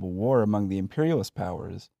a global war among the imperialist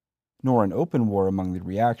powers, nor an open war among the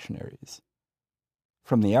reactionaries.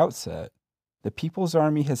 From the outset, the People's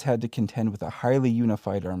Army has had to contend with a highly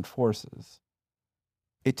unified armed forces.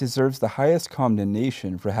 It deserves the highest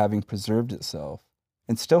condemnation for having preserved itself,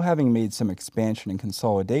 and still having made some expansion and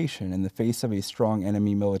consolidation in the face of a strong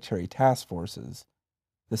enemy military task forces,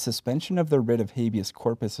 the suspension of the writ of habeas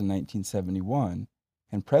corpus in 1971,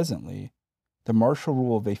 and presently, the martial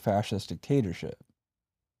rule of a fascist dictatorship.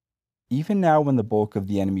 Even now, when the bulk of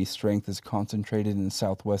the enemy's strength is concentrated in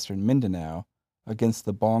southwestern Mindanao against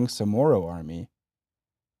the Bangsamoro army,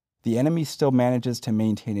 the enemy still manages to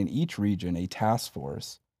maintain in each region a task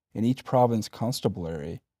force, in each province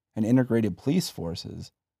constabulary, and integrated police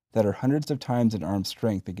forces that are hundreds of times in armed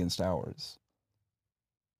strength against ours.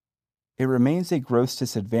 It remains a gross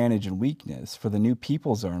disadvantage and weakness for the New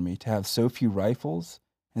People's Army to have so few rifles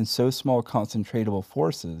and so small concentratable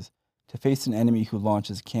forces to face an enemy who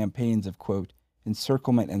launches campaigns of, quote,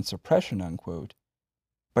 encirclement and suppression, unquote,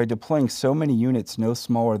 by deploying so many units no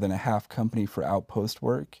smaller than a half company for outpost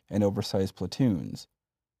work and oversized platoons,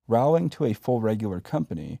 rallying to a full regular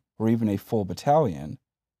company, or even a full battalion,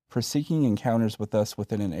 for seeking encounters with us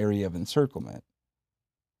within an area of encirclement.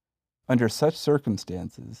 Under such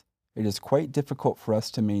circumstances, it is quite difficult for us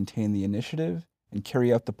to maintain the initiative and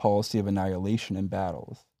carry out the policy of annihilation in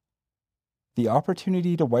battles. The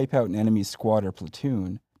opportunity to wipe out an enemy's squad or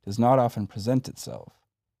platoon does not often present itself.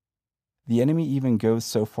 The enemy even goes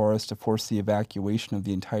so far as to force the evacuation of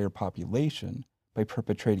the entire population by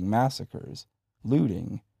perpetrating massacres,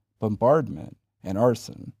 looting, bombardment, and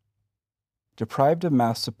arson. Deprived of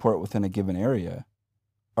mass support within a given area,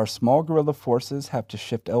 our small guerrilla forces have to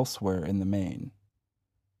shift elsewhere in the main.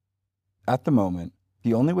 At the moment,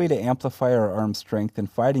 the only way to amplify our armed strength and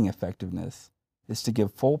fighting effectiveness is to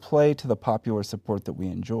give full play to the popular support that we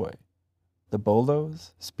enjoy. The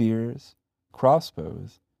bolos, spears,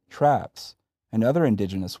 crossbows, traps, and other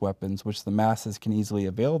indigenous weapons which the masses can easily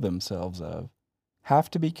avail themselves of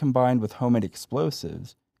have to be combined with homemade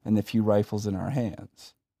explosives and the few rifles in our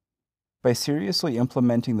hands. By seriously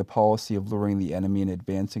implementing the policy of luring the enemy and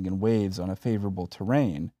advancing in waves on a favorable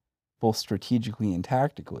terrain, both strategically and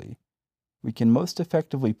tactically, we can most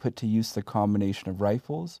effectively put to use the combination of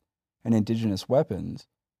rifles and indigenous weapons,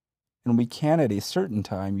 and we can at a certain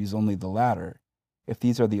time use only the latter, if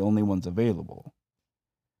these are the only ones available.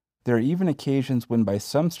 There are even occasions when by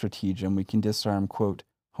some stratagem we can disarm, quote,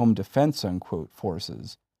 home defense, unquote,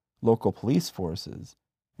 forces, local police forces,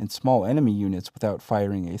 and small enemy units without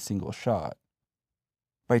firing a single shot.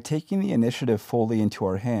 By taking the initiative fully into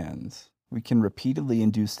our hands, we can repeatedly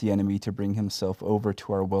induce the enemy to bring himself over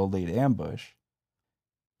to our well-laid ambush,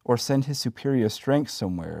 or send his superior strength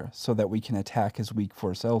somewhere so that we can attack his weak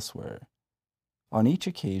force elsewhere. On each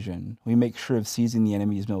occasion, we make sure of seizing the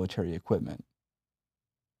enemy's military equipment.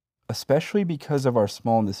 Especially because of our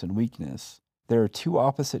smallness and weakness, there are two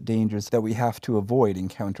opposite dangers that we have to avoid and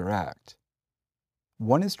counteract.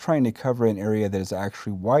 One is trying to cover an area that is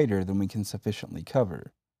actually wider than we can sufficiently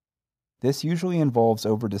cover. This usually involves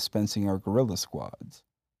over-dispensing our guerrilla squads.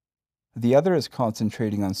 The other is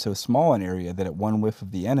concentrating on so small an area that at one whiff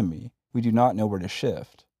of the enemy, we do not know where to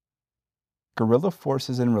shift. Guerrilla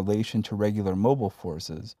forces in relation to regular mobile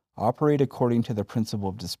forces operate according to the principle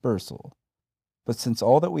of dispersal. But since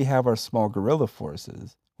all that we have are small guerrilla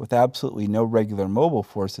forces, with absolutely no regular mobile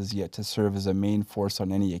forces yet to serve as a main force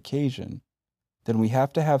on any occasion, then we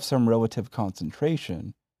have to have some relative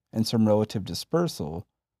concentration and some relative dispersal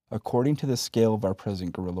according to the scale of our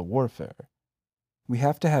present guerrilla warfare. We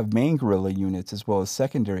have to have main guerrilla units as well as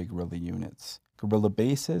secondary guerrilla units, guerrilla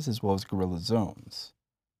bases as well as guerrilla zones.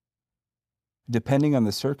 Depending on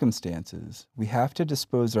the circumstances, we have to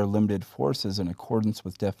dispose our limited forces in accordance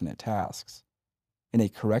with definite tasks, in a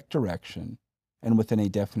correct direction, and within a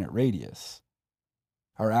definite radius.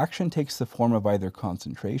 Our action takes the form of either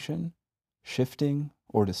concentration, shifting,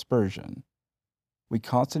 or dispersion. We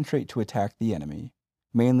concentrate to attack the enemy,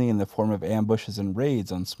 mainly in the form of ambushes and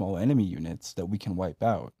raids on small enemy units that we can wipe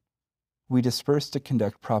out. We disperse to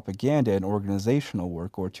conduct propaganda and organizational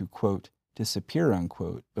work or to, quote, disappear,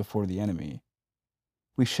 unquote, before the enemy.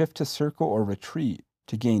 We shift to circle or retreat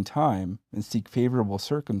to gain time and seek favorable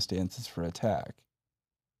circumstances for attack.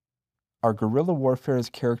 Our guerrilla warfare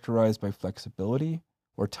is characterized by flexibility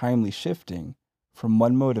or timely shifting from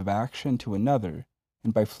one mode of action to another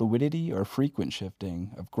and by fluidity or frequent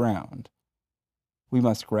shifting of ground. We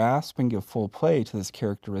must grasp and give full play to this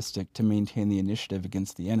characteristic to maintain the initiative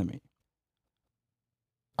against the enemy.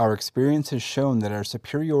 Our experience has shown that our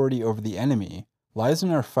superiority over the enemy lies in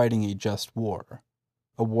our fighting a just war,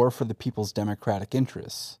 a war for the people's democratic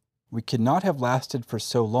interests. We could not have lasted for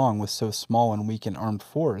so long with so small and weak an armed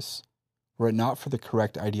force were it not for the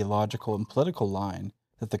correct ideological and political line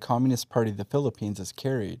that the Communist Party of the Philippines has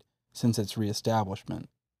carried since its reestablishment.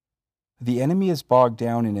 The enemy is bogged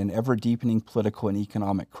down in an ever-deepening political and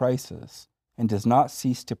economic crisis, and does not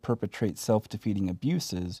cease to perpetrate self-defeating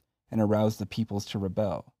abuses and arouse the peoples to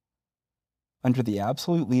rebel. Under the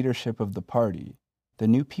absolute leadership of the party, the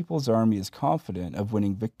new People's Army is confident of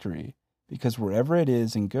winning victory because wherever it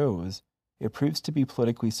is and goes, it proves to be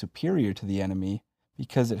politically superior to the enemy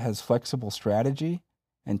because it has flexible strategy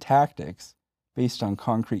and tactics based on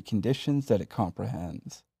concrete conditions that it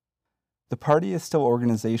comprehends. The party is still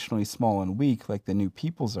organizationally small and weak like the new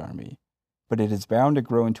People's Army, but it is bound to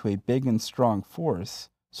grow into a big and strong force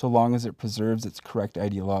so long as it preserves its correct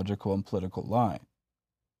ideological and political line.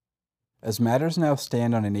 As matters now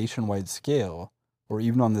stand on a nationwide scale, or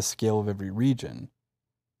even on the scale of every region,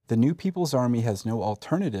 the new People's Army has no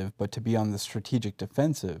alternative but to be on the strategic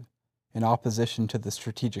defensive in opposition to the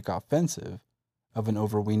strategic offensive of an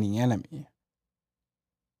overweening enemy.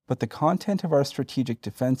 But the content of our strategic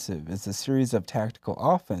defensive is a series of tactical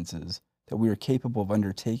offenses that we are capable of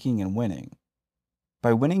undertaking and winning.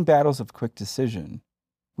 By winning battles of quick decision,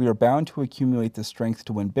 we are bound to accumulate the strength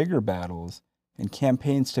to win bigger battles and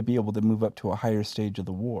campaigns to be able to move up to a higher stage of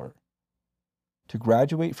the war. To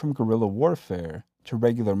graduate from guerrilla warfare to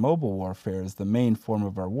regular mobile warfare as the main form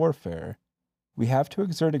of our warfare, we have to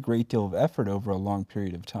exert a great deal of effort over a long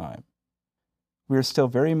period of time. We are still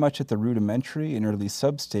very much at the rudimentary and early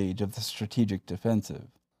substage of the strategic defensive.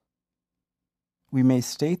 We may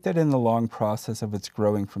state that in the long process of its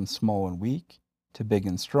growing from small and weak to big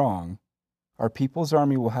and strong, our People's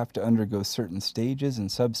Army will have to undergo certain stages and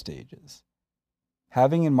substages.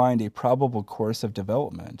 Having in mind a probable course of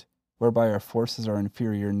development, whereby our forces are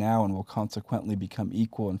inferior now and will consequently become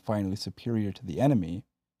equal and finally superior to the enemy,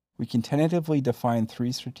 we can tentatively define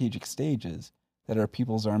 3 strategic stages that our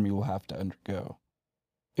People's Army will have to undergo.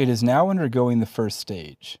 It is now undergoing the first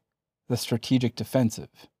stage, the strategic defensive.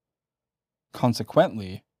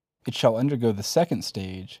 Consequently, it shall undergo the second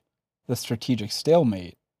stage, the strategic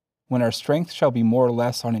stalemate, when our strength shall be more or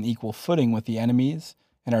less on an equal footing with the enemy's,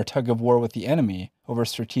 and our tug of war with the enemy over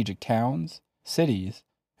strategic towns, cities,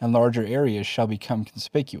 and larger areas shall become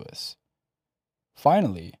conspicuous.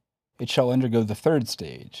 Finally, it shall undergo the third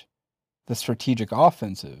stage, the strategic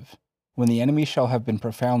offensive, when the enemy shall have been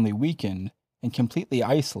profoundly weakened and completely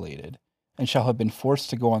isolated, and shall have been forced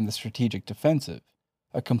to go on the strategic defensive,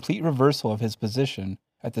 a complete reversal of his position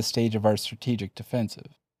at the stage of our strategic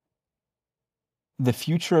defensive. The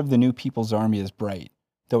future of the new People's Army is bright,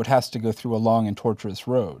 though it has to go through a long and tortuous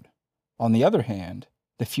road. On the other hand,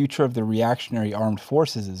 the future of the reactionary armed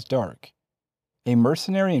forces is dark. A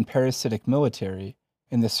mercenary and parasitic military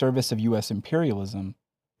in the service of U.S. imperialism,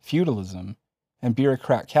 feudalism, and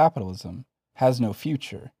bureaucrat capitalism has no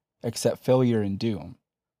future, except failure and doom.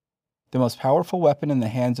 The most powerful weapon in the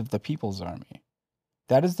hands of the People's Army.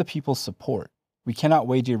 That is the people's support. We cannot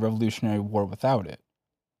wage a revolutionary war without it.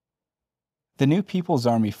 The new People's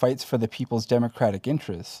Army fights for the people's democratic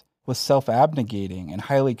interests with self-abnegating and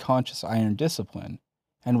highly conscious iron discipline,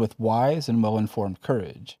 and with wise and well-informed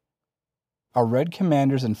courage. Our Red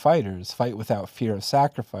commanders and fighters fight without fear of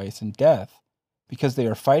sacrifice and death because they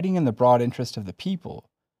are fighting in the broad interest of the people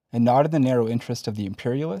and not in the narrow interest of the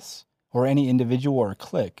imperialists or any individual or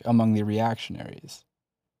clique among the reactionaries.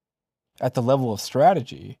 At the level of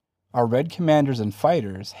strategy, our Red commanders and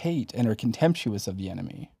fighters hate and are contemptuous of the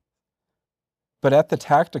enemy. But at the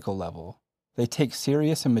tactical level, they take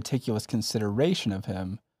serious and meticulous consideration of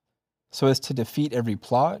him so as to defeat every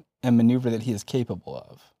plot and maneuver that he is capable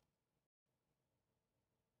of.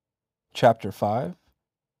 Chapter 5.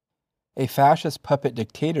 A Fascist Puppet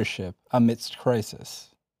Dictatorship Amidst Crisis.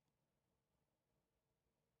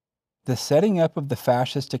 The setting up of the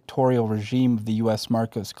fascist dictatorial regime of the U.S.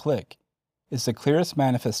 Marcos clique is the clearest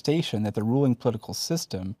manifestation that the ruling political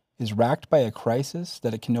system is racked by a crisis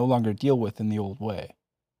that it can no longer deal with in the old way.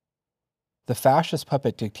 The fascist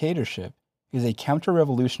puppet dictatorship is a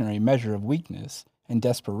counter-revolutionary measure of weakness and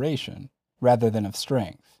desperation rather than of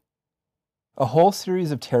strength. A whole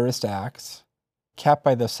series of terrorist acts, capped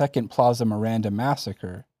by the Second Plaza Miranda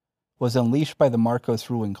massacre, was unleashed by the Marcos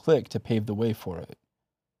ruling clique to pave the way for it.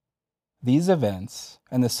 These events,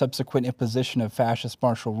 and the subsequent imposition of fascist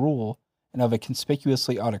martial rule and of a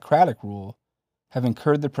conspicuously autocratic rule, have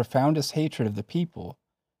incurred the profoundest hatred of the people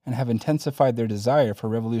and have intensified their desire for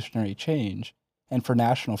revolutionary change and for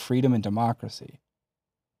national freedom and democracy.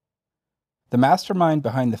 The mastermind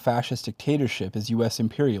behind the fascist dictatorship is U.S.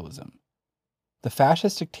 imperialism. The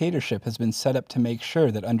fascist dictatorship has been set up to make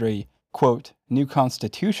sure that under a, quote, new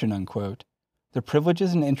constitution, unquote, the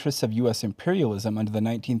privileges and interests of U.S. imperialism under the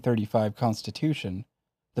 1935 Constitution,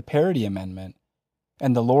 the Parity Amendment,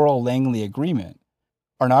 and the Laurel-Langley Agreement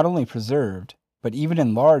are not only preserved, but even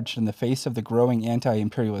enlarged in the face of the growing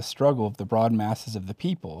anti-imperialist struggle of the broad masses of the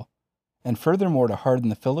people, and furthermore to harden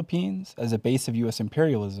the Philippines as a base of U.S.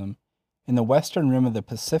 imperialism in the western rim of the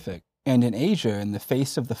Pacific and in Asia in the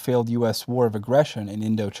face of the failed U.S. war of aggression in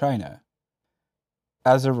Indochina.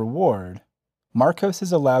 As a reward, Marcos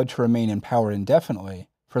is allowed to remain in power indefinitely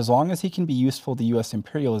for as long as he can be useful to U.S.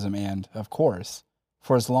 imperialism and, of course,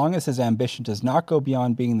 for as long as his ambition does not go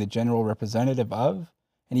beyond being the general representative of,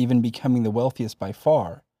 and even becoming the wealthiest by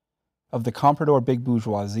far, of the comprador big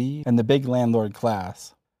bourgeoisie and the big landlord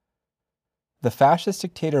class. The fascist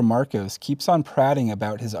dictator Marcos keeps on prating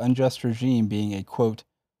about his unjust regime being a, quote,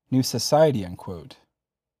 new society, unquote.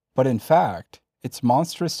 But in fact, its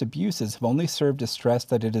monstrous abuses have only served to stress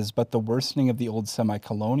that it is but the worsening of the old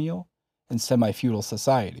semi-colonial and semi-feudal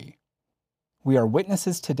society. We are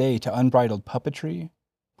witnesses today to unbridled puppetry,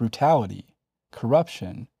 brutality,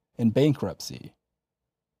 corruption, and bankruptcy.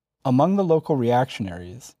 Among the local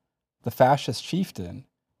reactionaries, the fascist chieftain,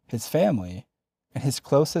 his family, and his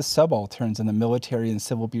closest subalterns in the military and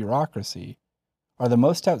civil bureaucracy are the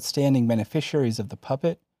most outstanding beneficiaries of the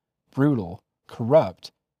puppet, brutal,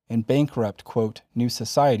 corrupt, and bankrupt, quote, new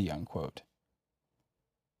society, unquote.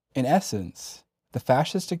 In essence, the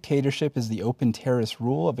fascist dictatorship is the open terrorist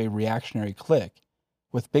rule of a reactionary clique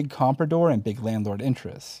with big comprador and big landlord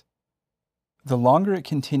interests. The longer it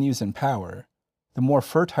continues in power, the more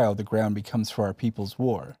fertile the ground becomes for our people's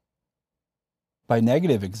war. By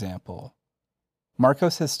negative example,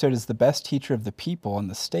 Marcos has stood as the best teacher of the people and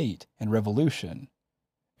the state in revolution.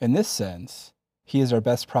 In this sense, he is our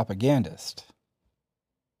best propagandist.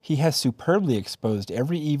 He has superbly exposed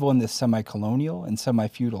every evil in this semi-colonial and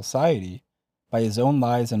semi-feudal society by his own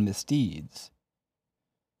lies and misdeeds.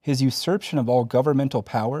 His usurpation of all governmental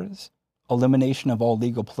powers, elimination of all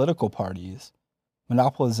legal political parties,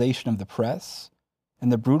 monopolization of the press,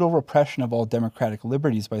 and the brutal repression of all democratic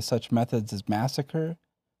liberties by such methods as massacre,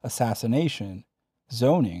 assassination,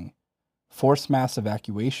 zoning, forced mass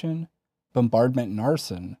evacuation, bombardment and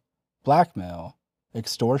arson, blackmail,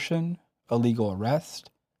 extortion, illegal arrest,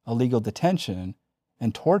 illegal detention,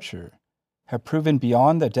 and torture have proven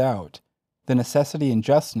beyond a doubt the necessity and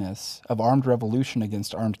justness of armed revolution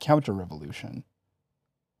against armed counter-revolution.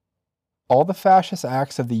 All the fascist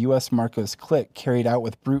acts of the U.S. Marcos clique carried out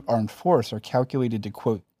with brute armed force are calculated to,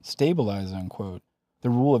 quote, stabilize, unquote, the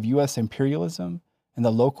rule of U.S. imperialism and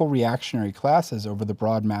the local reactionary classes over the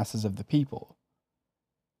broad masses of the people.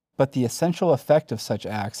 But the essential effect of such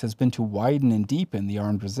acts has been to widen and deepen the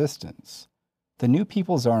armed resistance. The New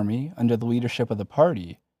People's Army, under the leadership of the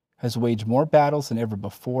party, has waged more battles than ever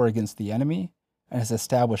before against the enemy and has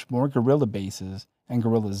established more guerrilla bases and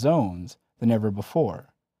guerrilla zones than ever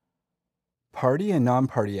before. Party and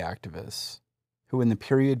non-party activists, who in the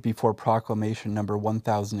period before Proclamation number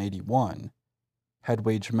 1081 had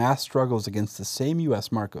waged mass struggles against the same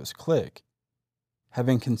U.S. Marcos clique, have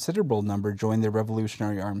in considerable number joined the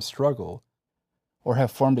revolutionary armed struggle, or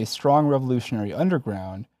have formed a strong revolutionary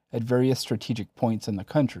underground at various strategic points in the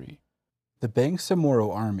country. The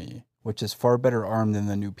Bangsamoro Army, which is far better armed than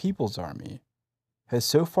the New People's Army, has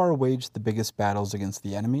so far waged the biggest battles against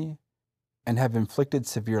the enemy and have inflicted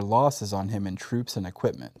severe losses on him in troops and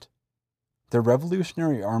equipment. The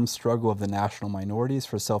revolutionary armed struggle of the national minorities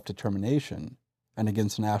for self-determination and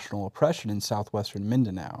against national oppression in southwestern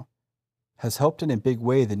Mindanao has helped in a big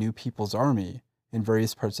way the New People's Army in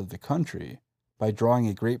various parts of the country by drawing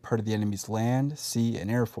a great part of the enemy's land, sea, and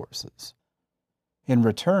air forces. In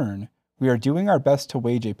return, we are doing our best to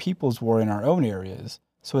wage a people's war in our own areas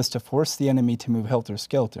so as to force the enemy to move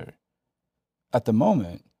helter-skelter. At the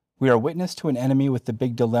moment, we are witness to an enemy with the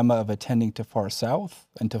big dilemma of attending to far south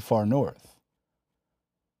and to far north.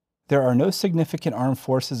 There are no significant armed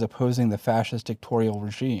forces opposing the fascist dictatorial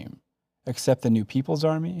regime, except the New People's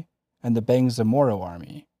Army and the Bangsamoro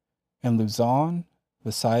Army. In Luzon,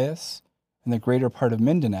 Visayas, and the greater part of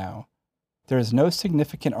Mindanao, there is no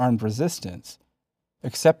significant armed resistance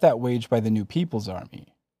except that waged by the New People's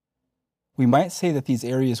Army. We might say that these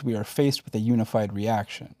areas we are faced with a unified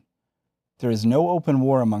reaction. There is no open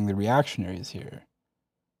war among the reactionaries here.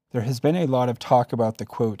 There has been a lot of talk about the,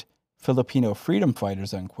 quote, Filipino freedom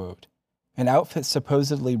fighters, unquote, an outfit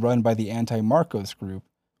supposedly run by the anti-Marcos group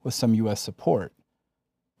with some U.S. support.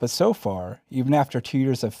 But so far, even after 2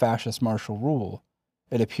 years of fascist martial rule,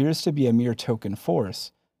 it appears to be a mere token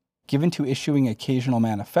force, given to issuing occasional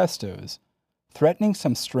manifestos, threatening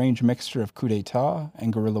some strange mixture of coup d'etat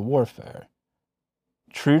and guerrilla warfare.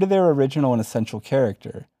 True to their original and essential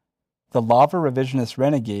character, the lava revisionist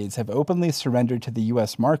renegades have openly surrendered to the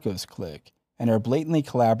U.S. Marcos clique and are blatantly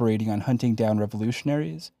collaborating on hunting down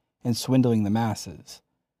revolutionaries and swindling the masses.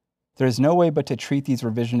 There is no way but to treat these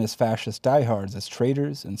revisionist fascist diehards as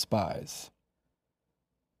traitors and spies.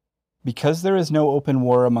 Because there is no open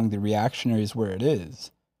war among the reactionaries where it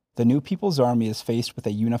is, the New People's Army is faced with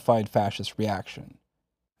a unified fascist reaction.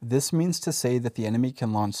 This means to say that the enemy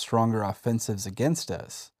can launch stronger offensives against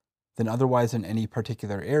us than otherwise in any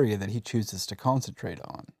particular area that he chooses to concentrate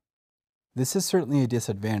on. This is certainly a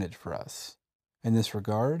disadvantage for us. In this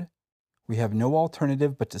regard, we have no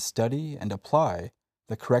alternative but to study and apply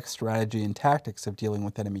the correct strategy and tactics of dealing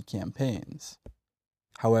with enemy campaigns.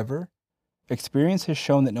 However, experience has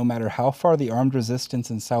shown that no matter how far the armed resistance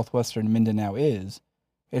in southwestern Mindanao is,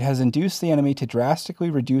 it has induced the enemy to drastically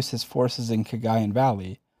reduce his forces in Cagayan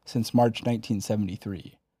Valley since March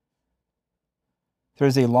 1973. There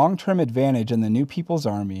is a long-term advantage in the New People's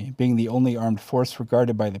Army being the only armed force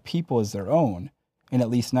regarded by the people as their own in at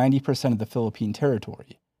least 90% of the Philippine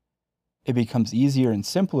territory. It becomes easier and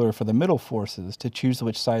simpler for the middle forces to choose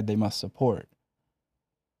which side they must support.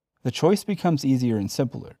 The choice becomes easier and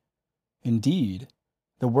simpler. Indeed,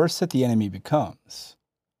 the worse that the enemy becomes.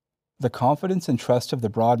 The confidence and trust of the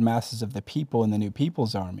broad masses of the people in the New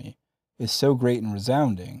People's Army is so great and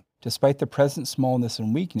resounding, despite the present smallness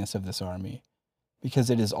and weakness of this army,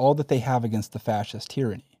 because it is all that they have against the fascist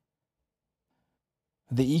tyranny.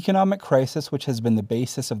 The economic crisis, which has been the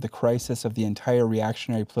basis of the crisis of the entire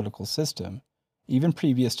reactionary political system, even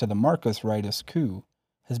previous to the Marcos rightist coup,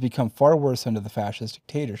 has become far worse under the fascist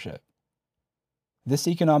dictatorship. This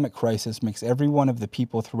economic crisis makes every one of the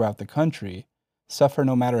people throughout the country suffer,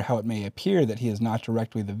 no matter how it may appear that he is not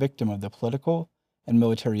directly the victim of the political and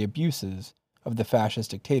military abuses of the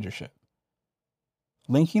fascist dictatorship.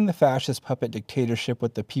 Linking the fascist puppet dictatorship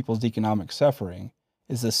with the people's economic suffering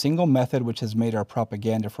is the single method which has made our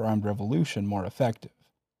propaganda for armed revolution more effective.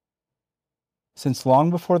 Since long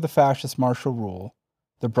before the fascist martial rule,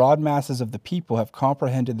 the broad masses of the people have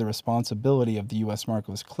comprehended the responsibility of the U.S.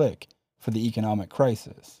 Marcos clique for the economic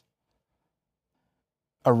crisis.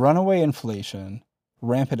 A runaway inflation,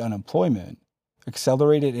 rampant unemployment,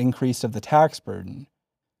 accelerated increase of the tax burden,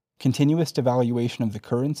 continuous devaluation of the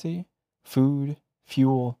currency, food,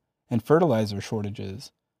 fuel, and fertilizer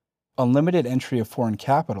shortages, unlimited entry of foreign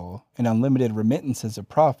capital, and unlimited remittances of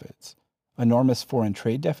profits, enormous foreign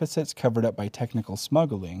trade deficits covered up by technical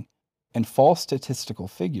smuggling, and false statistical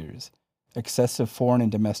figures, excessive foreign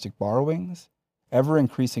and domestic borrowings,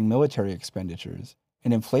 ever-increasing military expenditures,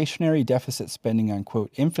 and inflationary deficit spending on,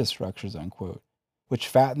 quote, infrastructures, unquote, which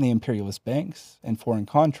fatten the imperialist banks and foreign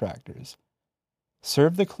contractors,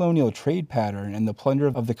 serve the colonial trade pattern and the plunder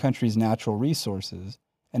of the country's natural resources,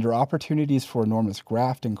 and are opportunities for enormous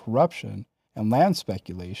graft and corruption and land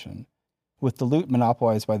speculation, with the loot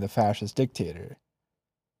monopolized by the fascist dictator.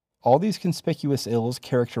 All these conspicuous ills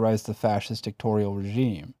characterize the fascist dictatorial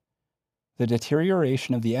regime. The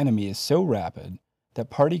deterioration of the enemy is so rapid that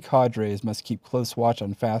party cadres must keep close watch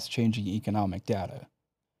on fast-changing economic data.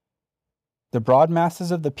 The broad masses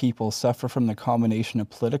of the people suffer from the combination of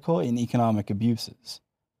political and economic abuses.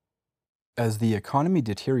 As the economy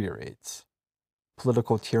deteriorates,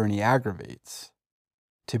 political tyranny aggravates.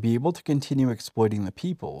 To be able to continue exploiting the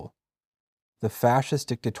people, the fascist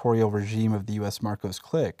dictatorial regime of the U.S. Marcos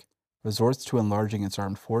clique resorts to enlarging its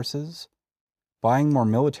armed forces, buying more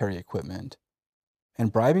military equipment,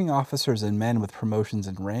 and bribing officers and men with promotions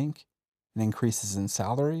in rank and increases in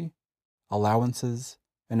salary, allowances,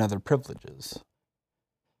 and other privileges.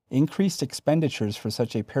 Increased expenditures for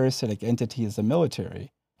such a parasitic entity as the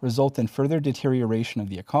military result in further deterioration of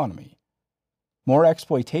the economy. More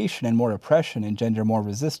exploitation and more oppression engender more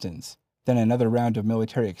resistance than another round of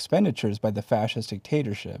military expenditures by the fascist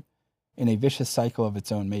dictatorship in a vicious cycle of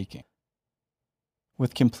its own making.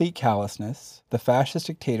 With complete callousness, the fascist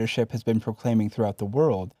dictatorship has been proclaiming throughout the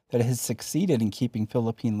world that it has succeeded in keeping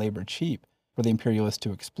Philippine labor cheap for the imperialists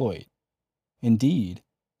to exploit. Indeed,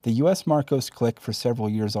 the U.S. Marcos clique for several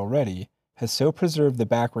years already has so preserved the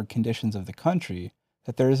backward conditions of the country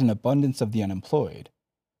that there is an abundance of the unemployed.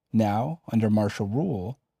 Now, under martial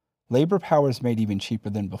rule, labor power is made even cheaper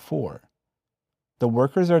than before. The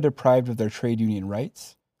workers are deprived of their trade union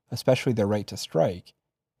rights, especially their right to strike,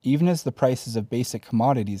 even as the prices of basic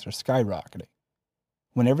commodities are skyrocketing.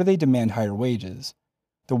 Whenever they demand higher wages,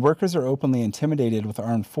 the workers are openly intimidated with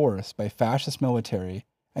armed force by fascist military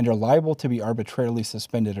and are liable to be arbitrarily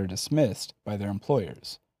suspended or dismissed by their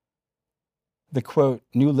employers. The, quote,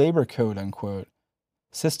 new labor code, unquote,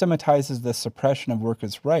 systematizes the suppression of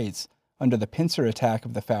workers' rights under the pincer attack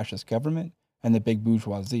of the fascist government and the big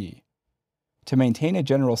bourgeoisie. To maintain a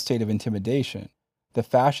general state of intimidation, the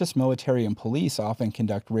fascist military and police often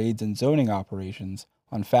conduct raids and zoning operations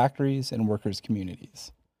on factories and workers'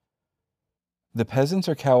 communities. The peasants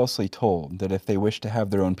are callously told that if they wish to have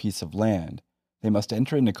their own piece of land, they must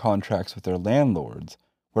enter into contracts with their landlords,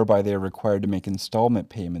 whereby they are required to make installment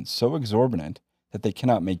payments so exorbitant that they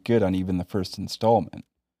cannot make good on even the first installment.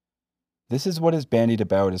 This is what is bandied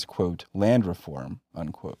about as, quote, land reform,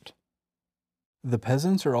 unquote. The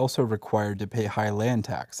peasants are also required to pay high land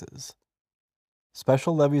taxes,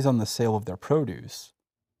 special levies on the sale of their produce,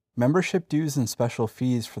 membership dues and special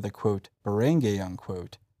fees for the, quote, barangay,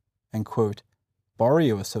 unquote, and, quote,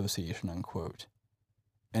 barrio association, unquote,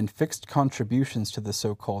 and fixed contributions to the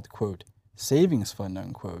so-called, quote, savings fund,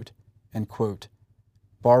 unquote, and, quote,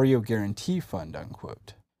 barrio guarantee fund,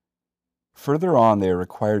 unquote. Further on, they are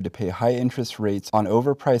required to pay high interest rates on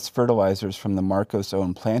overpriced fertilizers from the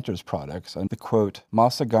Marcos-owned planters' products on the, quote,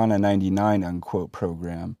 Masagana 99, unquote,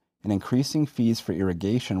 program, and increasing fees for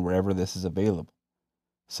irrigation wherever this is available.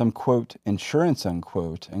 Some, quote, insurance,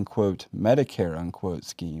 unquote, and, quote, Medicare, unquote,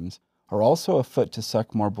 schemes are also afoot to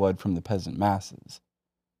suck more blood from the peasant masses.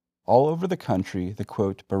 All over the country, the,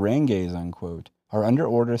 quote, barangays, unquote, are under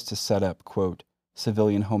orders to set up, quote,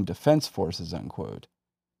 civilian home defense forces, unquote.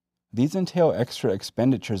 These entail extra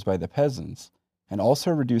expenditures by the peasants and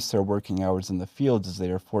also reduce their working hours in the fields as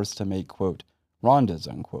they are forced to make, quote, rondas,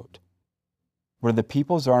 unquote. Where the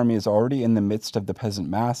People's Army is already in the midst of the peasant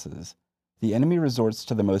masses, the enemy resorts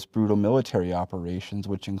to the most brutal military operations,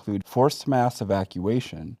 which include forced mass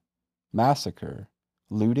evacuation, massacre,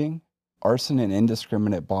 looting, arson, and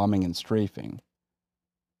indiscriminate bombing and strafing.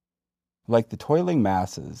 Like the toiling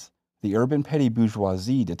masses, the urban petty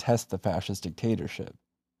bourgeoisie detest the fascist dictatorship.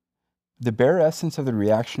 The bare essence of the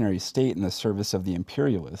reactionary state in the service of the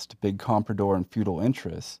imperialist, big comprador, and feudal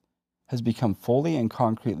interests has become fully and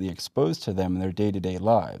concretely exposed to them in their day-to-day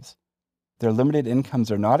lives. Their limited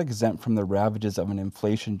incomes are not exempt from the ravages of an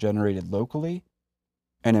inflation generated locally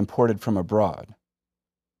and imported from abroad.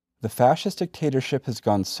 The fascist dictatorship has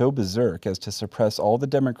gone so berserk as to suppress all the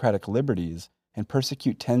democratic liberties and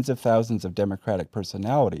persecute tens of thousands of democratic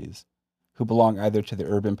personalities who belong either to the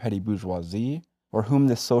urban petty bourgeoisie or whom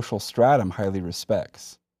this social stratum highly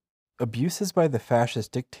respects. Abuses by the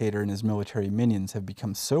fascist dictator and his military minions have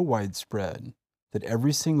become so widespread that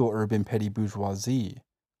every single urban petty bourgeoisie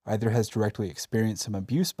either has directly experienced some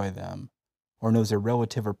abuse by them or knows a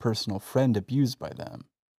relative or personal friend abused by them.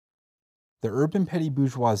 The urban petty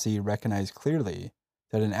bourgeoisie recognize clearly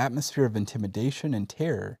that an atmosphere of intimidation and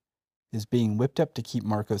terror is being whipped up to keep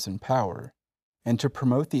Marcos in power and to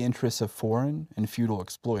promote the interests of foreign and feudal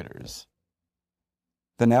exploiters.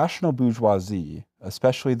 The national bourgeoisie,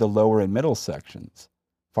 especially the lower and middle sections,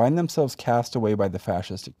 find themselves cast away by the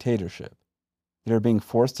fascist dictatorship. They are being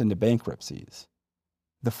forced into bankruptcies.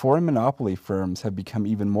 The foreign monopoly firms have become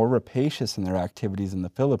even more rapacious in their activities in the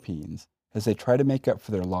Philippines as they try to make up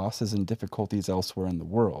for their losses and difficulties elsewhere in the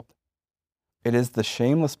world. It is the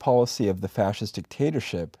shameless policy of the fascist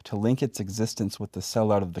dictatorship to link its existence with the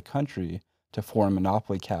sellout of the country to foreign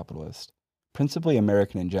monopoly capitalists, principally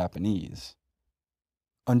American and Japanese.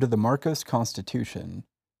 Under the Marcos Constitution,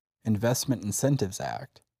 Investment Incentives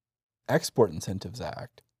Act, Export Incentives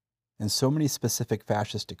Act, and so many specific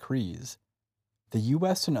fascist decrees, the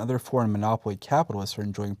U.S. and other foreign monopoly capitalists are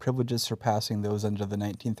enjoying privileges surpassing those under the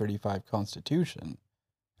 1935 Constitution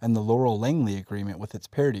and the Laurel-Langley Agreement with its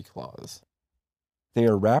parity clause. They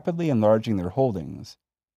are rapidly enlarging their holdings,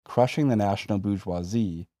 crushing the national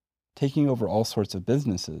bourgeoisie, taking over all sorts of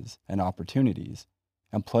businesses and opportunities,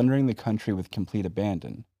 and plundering the country with complete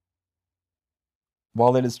abandon.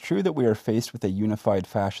 While it is true that we are faced with a unified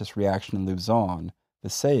fascist reaction in Luzon,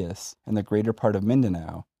 Visayas, and the greater part of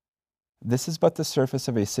Mindanao, this is but the surface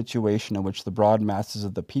of a situation in which the broad masses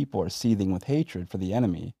of the people are seething with hatred for the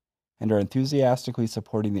enemy and are enthusiastically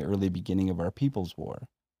supporting the early beginning of our People's War.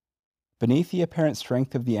 Beneath the apparent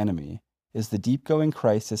strength of the enemy is the deep-going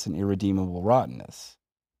crisis and irredeemable rottenness.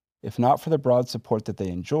 If not for the broad support that they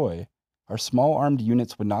enjoy, our small armed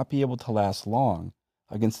units would not be able to last long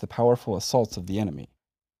against the powerful assaults of the enemy.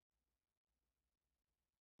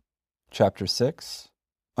 Chapter 6.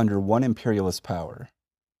 Under one imperialist power.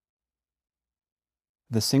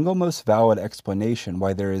 The single most valid explanation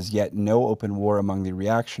why there is yet no open war among the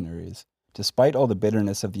reactionaries despite all the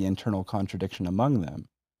bitterness of the internal contradiction among them.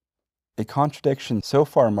 A contradiction so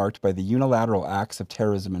far marked by the unilateral acts of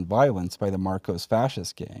terrorism and violence by the Marcos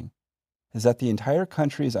fascist gang is that the entire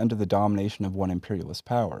country is under the domination of one imperialist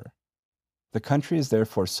power. The country is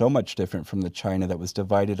therefore so much different from the China that was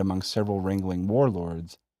divided among several wrangling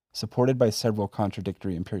warlords, supported by several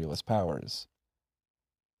contradictory imperialist powers.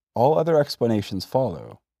 All other explanations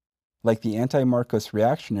follow, like the anti-Marcos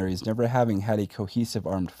reactionaries never having had a cohesive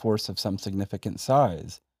armed force of some significant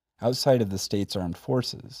size outside of the state's armed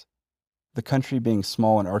forces, the country being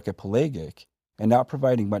small and archipelagic, and not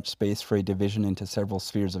providing much space for a division into several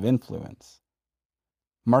spheres of influence.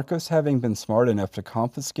 Marcos having been smart enough to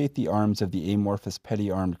confiscate the arms of the amorphous petty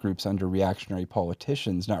armed groups under reactionary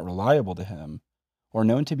politicians not reliable to him, or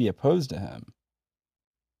known to be opposed to him.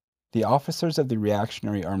 The officers of the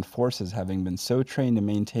reactionary armed forces having been so trained to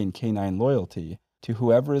maintain canine loyalty to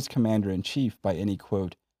whoever is commander-in-chief by any,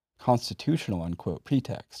 quote, constitutional, unquote,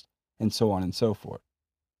 pretext, and so on and so forth.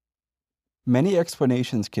 Many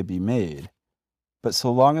explanations could be made, but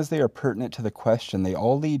so long as they are pertinent to the question, they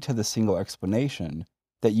all lead to the single explanation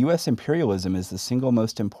that U.S. imperialism is the single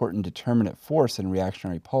most important determinate force in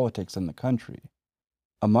reactionary politics in the country.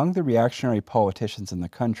 Among the reactionary politicians in the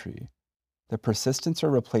country, the persistence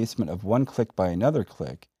or replacement of one clique by another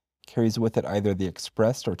clique carries with it either the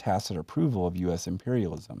expressed or tacit approval of U.S.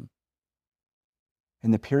 imperialism.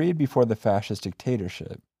 In the period before the fascist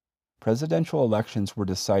dictatorship, presidential elections were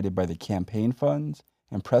decided by the campaign funds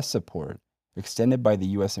and press support extended by the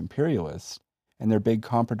U.S. imperialists and their big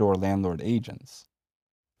comprador landlord agents.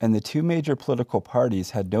 And the two major political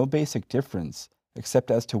parties had no basic difference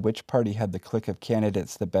except as to which party had the clique of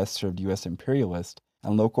candidates that best served U.S. imperialist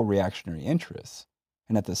and local reactionary interests,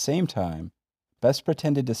 and at the same time, best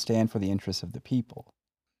pretended to stand for the interests of the people.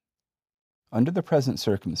 Under the present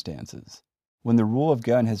circumstances, when the rule of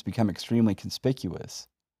gun has become extremely conspicuous,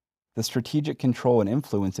 the strategic control and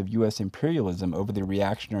influence of U.S. imperialism over the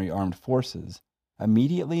reactionary armed forces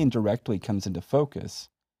immediately and directly comes into focus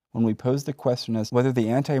when we pose the question as whether the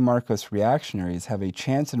anti-Marcos reactionaries have a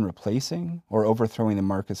chance in replacing or overthrowing the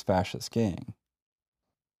Marcos fascist gang.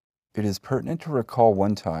 It is pertinent to recall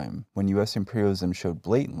one time when U.S. imperialism showed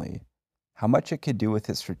blatantly how much it could do with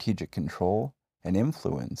its strategic control and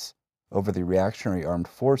influence over the reactionary armed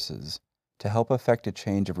forces to help effect a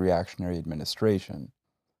change of reactionary administration.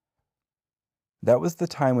 That was the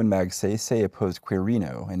time when Magsaysay opposed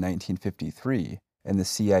Quirino in 1953, and the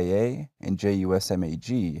CIA and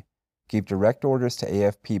JUSMAG gave direct orders to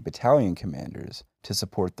AFP battalion commanders to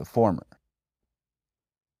support the former.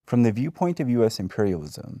 From the viewpoint of U.S.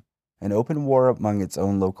 imperialism, an open war among its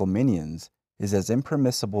own local minions is as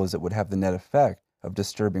impermissible as it would have the net effect of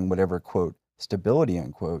disturbing whatever, quote, stability,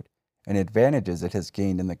 unquote, and advantages it has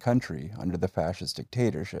gained in the country under the fascist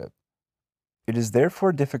dictatorship. It is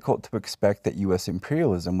therefore difficult to expect that U.S.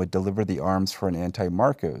 imperialism would deliver the arms for an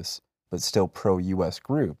anti-Marcos, but still pro-U.S.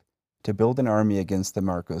 group, to build an army against the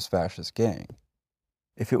Marcos fascist gang.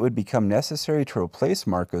 If it would become necessary to replace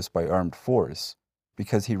Marcos by armed force,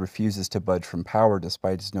 because he refuses to budge from power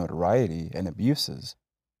despite his notoriety and abuses,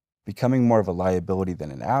 becoming more of a liability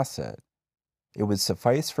than an asset, it would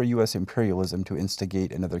suffice for U.S. imperialism to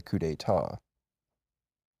instigate another coup d'etat.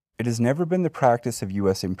 It has never been the practice of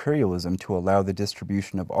U.S. imperialism to allow the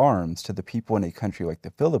distribution of arms to the people in a country like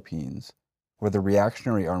the Philippines, where the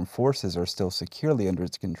reactionary armed forces are still securely under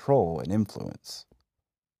its control and influence.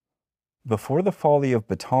 Before the folly of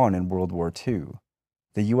Bataan in World War II,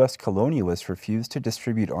 the U.S. colonialists refused to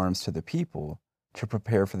distribute arms to the people to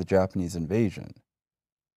prepare for the Japanese invasion.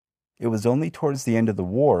 It was only towards the end of the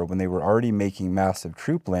war, when they were already making massive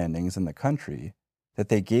troop landings in the country, that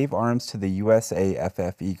they gave arms to the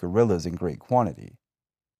USAFFE guerrillas in great quantity.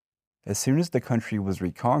 As soon as the country was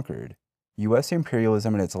reconquered, U.S.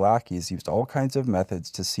 imperialism and its lackeys used all kinds of methods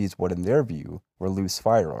to seize what in their view were loose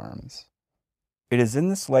firearms. It is in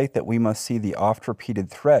this light that we must see the oft-repeated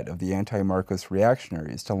threat of the anti-Marcos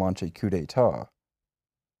reactionaries to launch a coup d'etat.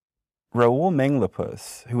 Raul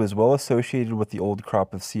Manglapus, who is well associated with the old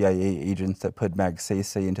crop of CIA agents that put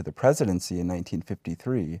Magsaysay into the presidency in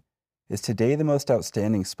 1953, is today the most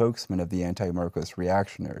outstanding spokesman of the anti-Marcos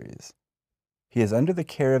reactionaries. He is under the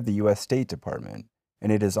care of the U.S. State Department,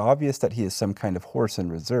 and it is obvious that he is some kind of horse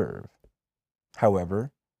in reserve.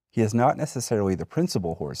 However, he is not necessarily the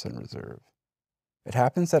principal horse in reserve. It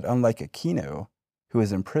happens that unlike Aquino, who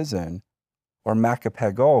is in prison, or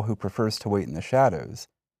Macapagal, who prefers to wait in the shadows,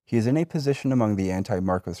 he is in a position among the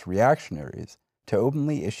anti-Marcos reactionaries to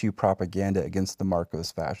openly issue propaganda against the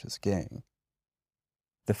Marcos fascist gang.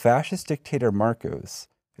 The fascist dictator Marcos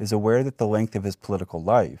is aware that the length of his political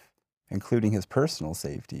life, including his personal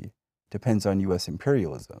safety, depends on U.S.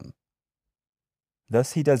 imperialism.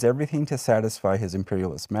 Thus, he does everything to satisfy his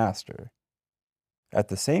imperialist master. At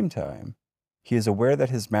the same time, he is aware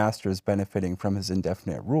that his master is benefiting from his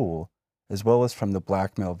indefinite rule, as well as from the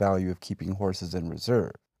blackmail value of keeping horses in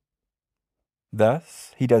reserve.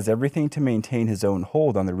 Thus, he does everything to maintain his own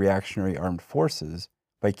hold on the reactionary armed forces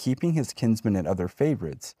by keeping his kinsmen and other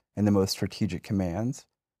favorites in the most strategic commands,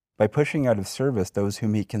 by pushing out of service those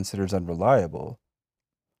whom he considers unreliable,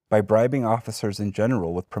 by bribing officers in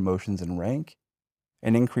general with promotions in rank,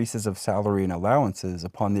 and increases of salary and allowances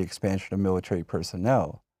upon the expansion of military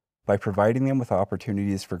personnel, by providing them with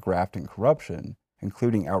opportunities for graft and corruption,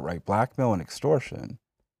 including outright blackmail and extortion,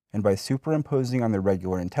 and by superimposing on the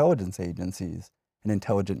regular intelligence agencies an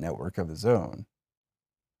intelligent network of his own.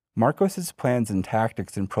 Marcos's plans and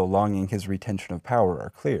tactics in prolonging his retention of power are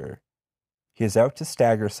clear. He is out to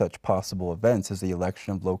stagger such possible events as the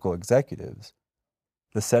election of local executives,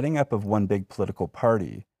 the setting up of one big political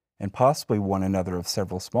party, and possibly one another of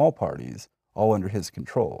several small parties, all under his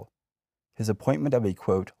control, his appointment of a,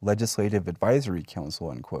 quote, legislative advisory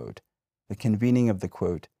council, unquote, the convening of the,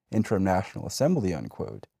 quote, interim National Assembly,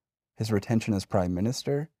 unquote, his retention as prime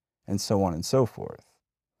minister, and so on and so forth.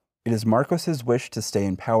 It is Marcos's wish to stay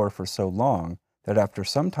in power for so long that after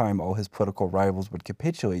some time all his political rivals would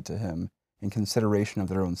capitulate to him in consideration of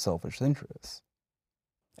their own selfish interests.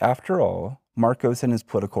 After all, Marcos and his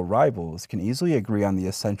political rivals can easily agree on the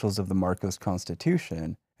essentials of the Marcos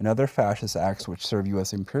Constitution and other fascist acts which serve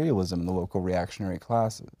U.S. imperialism and the local reactionary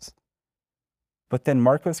classes. But then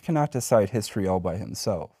Marcos cannot decide history all by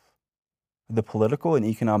himself. The political and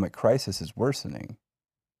economic crisis is worsening.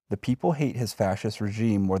 The people hate his fascist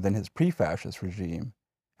regime more than his pre-fascist regime,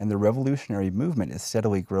 and the revolutionary movement is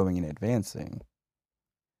steadily growing and advancing.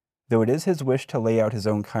 Though it is his wish to lay out his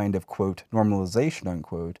own kind of, quote, normalization,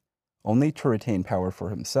 unquote, only to retain power for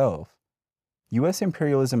himself, U.S.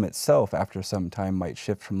 imperialism itself after some time might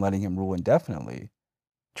shift from letting him rule indefinitely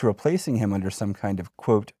to replacing him under some kind of,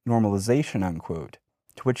 quote, normalization, unquote,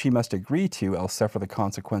 to which he must agree to else suffer the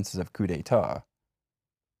consequences of coup d'etat.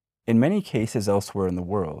 In many cases elsewhere in the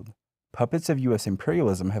world, puppets of U.S.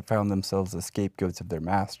 imperialism have found themselves the scapegoats of their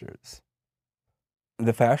masters.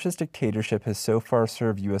 The fascist dictatorship has so far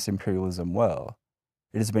served U.S. imperialism well.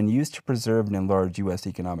 It has been used to preserve and enlarge U.S.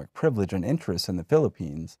 economic privilege and interests in the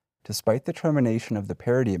Philippines, despite the termination of the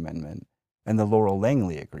Parity Amendment and the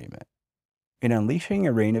Laurel-Langley Agreement. In unleashing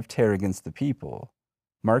a reign of terror against the people,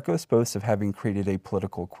 Marcos boasts of having created a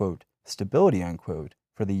political, quote, stability, unquote,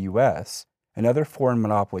 for the U.S. and other foreign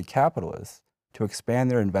monopoly capitalists to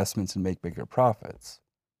expand their investments and make bigger profits.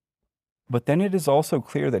 But then it is also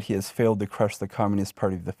clear that he has failed to crush the Communist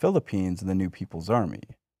Party of the Philippines and the New People's Army.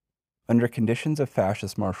 Under conditions of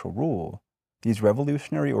fascist martial rule, these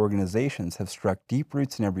revolutionary organizations have struck deep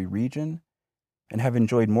roots in every region and have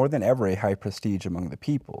enjoyed more than ever a high prestige among the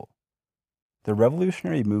people. The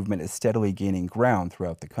revolutionary movement is steadily gaining ground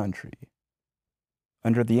throughout the country.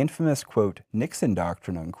 Under the infamous, quote, Nixon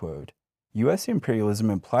Doctrine, unquote, U.S. imperialism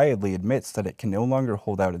impliedly admits that it can no longer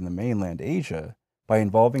hold out in the mainland Asia by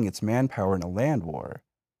involving its manpower in a land war,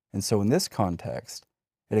 and so in this context,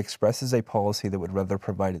 it expresses a policy that would rather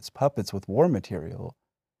provide its puppets with war material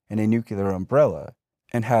and a nuclear umbrella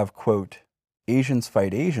and have, quote, Asians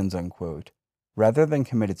fight Asians, unquote, rather than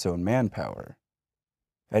commit its own manpower.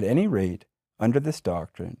 At any rate, under this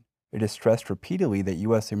doctrine, it is stressed repeatedly that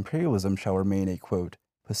U.S. imperialism shall remain a, quote,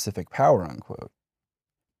 Pacific power, unquote.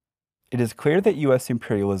 It is clear that U.S.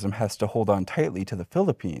 imperialism has to hold on tightly to the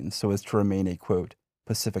Philippines so as to remain a, quote,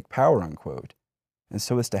 Pacific power, unquote, and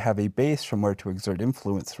so as to have a base from where to exert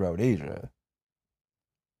influence throughout Asia.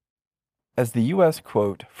 As the U.S.,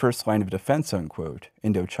 quote, first line of defense, unquote,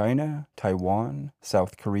 Indochina, Taiwan,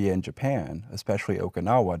 South Korea, and Japan, especially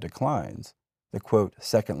Okinawa, declines, the, quote,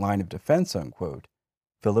 second line of defense, unquote,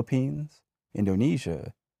 Philippines,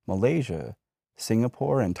 Indonesia, Malaysia,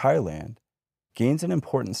 Singapore, and Thailand, gains in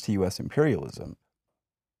importance to U.S. imperialism.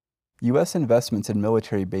 U.S. investments in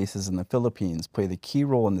military bases in the Philippines play the key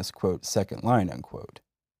role in this, quote, second line, unquote.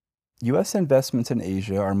 U.S. investments in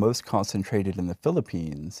Asia are most concentrated in the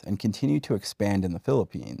Philippines and continue to expand in the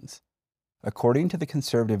Philippines. According to the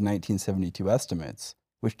conservative 1972 estimates,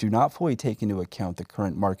 which do not fully take into account the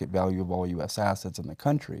current market value of all U.S. assets in the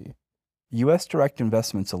country, U.S. direct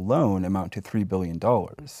investments alone amount to $3 billion.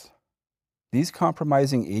 These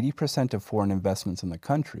comprising 80% of foreign investments in the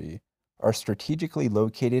country are strategically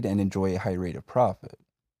located and enjoy a high rate of profit.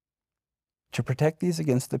 To protect these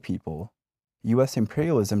against the people, U.S.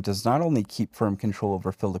 imperialism does not only keep firm control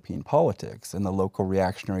over Philippine politics and the local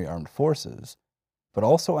reactionary armed forces, but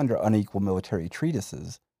also under unequal military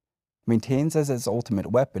treatises, maintains as its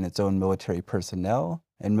ultimate weapon its own military personnel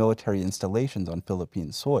and military installations on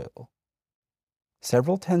Philippine soil.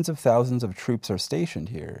 Several tens of thousands of troops are stationed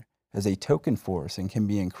here as a token force and can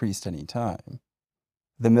be increased any time.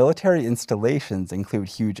 The military installations include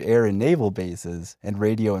huge air and naval bases and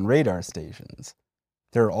radio and radar stations.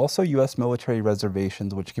 There are also U.S. military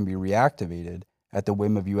reservations which can be reactivated at the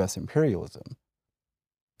whim of U.S. imperialism.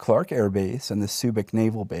 Clark Air Base and the Subic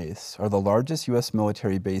Naval Base are the largest U.S.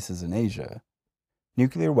 military bases in Asia.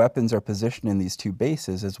 Nuclear weapons are positioned in these two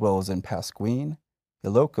bases as well as in Pasquin,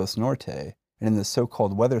 Ilocos Norte, and in the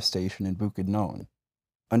so-called weather station in Bukidnon.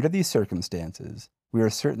 Under these circumstances, we are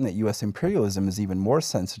certain that U.S. imperialism is even more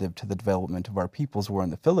sensitive to the development of our People's War in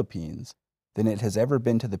the Philippines than it has ever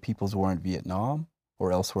been to the People's War in Vietnam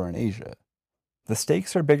or elsewhere in Asia. The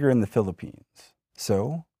stakes are bigger in the Philippines,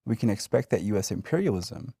 so we can expect that U.S.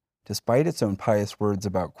 imperialism, despite its own pious words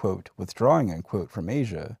about, quote, withdrawing, unquote, from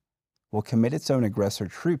Asia, will commit its own aggressor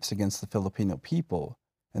troops against the Filipino people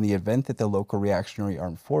in the event that the local reactionary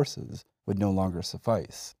armed forces would no longer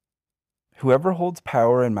suffice. Whoever holds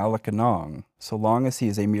power in Malacanang, so long as he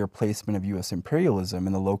is a mere placement of U.S. imperialism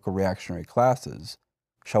in the local reactionary classes,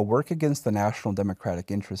 shall work against the national democratic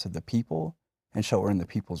interests of the people and shall earn the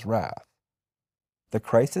people's wrath. The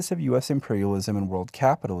crisis of U.S. imperialism and world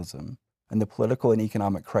capitalism and the political and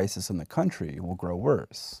economic crisis in the country will grow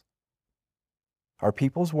worse. Our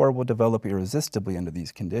People's War will develop irresistibly under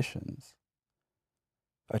these conditions.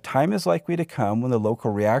 A time is likely to come when the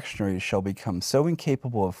local reactionaries shall become so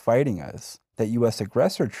incapable of fighting us that U.S.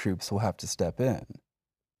 aggressor troops will have to step in.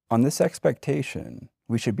 On this expectation,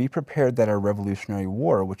 we should be prepared that our Revolutionary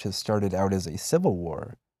War, which has started out as a civil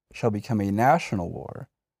war, shall become a national war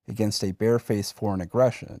against a barefaced foreign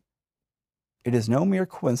aggression. It is no mere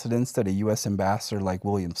coincidence that a U.S. ambassador like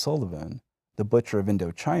William Sullivan, the butcher of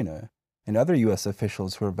Indochina, and other U.S.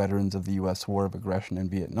 officials who are veterans of the U.S. war of aggression in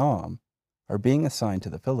Vietnam are being assigned to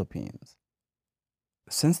the Philippines.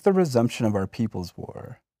 Since the resumption of our People's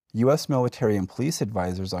War, U.S. military and police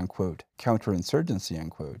advisors on, quote, counterinsurgency,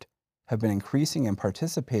 unquote, have been increasing and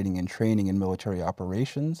participating in training in military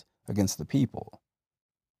operations against the people.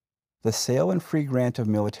 The sale and free grant of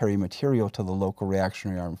military material to the local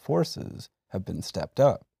reactionary armed forces have been stepped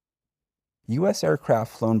up. U.S.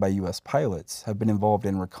 aircraft flown by U.S. pilots have been involved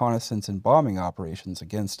in reconnaissance and bombing operations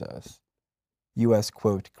against us. U.S.,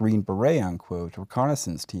 quote, Green Beret, unquote,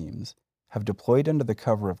 reconnaissance teams have deployed under the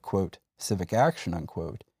cover of, quote, civic action,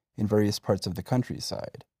 unquote, in various parts of the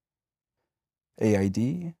countryside.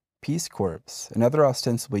 AID, Peace Corps, and other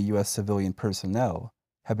ostensibly U.S. civilian personnel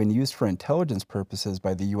have been used for intelligence purposes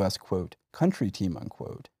by the U.S., quote, country team,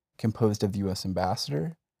 unquote, composed of the U.S.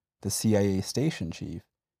 ambassador, the CIA station chief,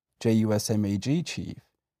 JUSMAG chief,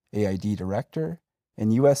 AID director,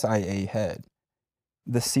 and USIA head.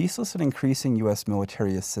 The ceaseless and increasing U.S.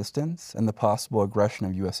 military assistance and the possible aggression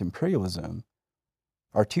of U.S. imperialism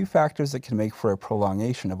are two factors that can make for a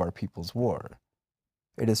prolongation of our People's War.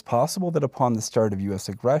 It is possible that upon the start of U.S.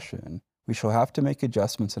 aggression, we shall have to make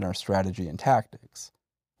adjustments in our strategy and tactics,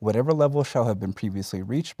 whatever level shall have been previously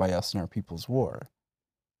reached by us in our People's War.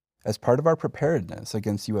 As part of our preparedness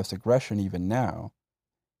against U.S. aggression even now,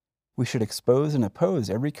 we should expose and oppose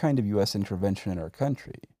every kind of U.S. intervention in our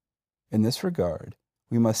country. In this regard,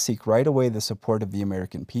 we must seek right away the support of the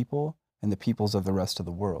American people and the peoples of the rest of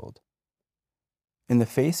the world. In the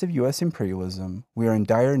face of U.S. imperialism, we are in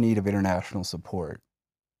dire need of international support.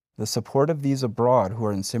 The support of these abroad who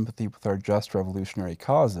are in sympathy with our just revolutionary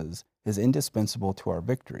causes is indispensable to our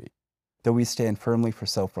victory. Though we stand firmly for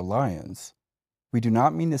self-reliance, we do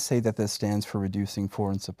not mean to say that this stands for reducing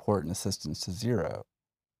foreign support and assistance to zero.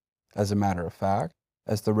 As a matter of fact,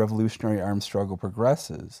 as the revolutionary armed struggle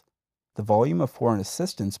progresses, the volume of foreign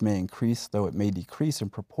assistance may increase, though it may decrease in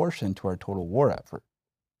proportion to our total war effort.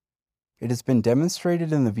 It has been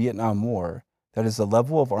demonstrated in the Vietnam War that as the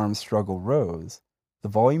level of armed struggle rose, the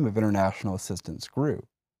volume of international assistance grew.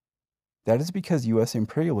 That is because U.S.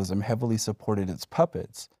 imperialism heavily supported its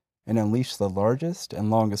puppets and unleashed the largest and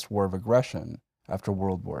longest war of aggression after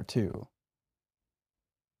World War II.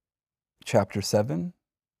 Chapter 7: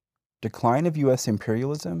 Decline of U.S.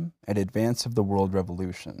 Imperialism and Advance of the World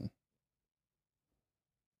Revolution.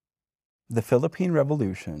 The Philippine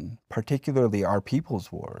Revolution, particularly our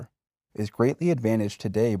People's War, is greatly advantaged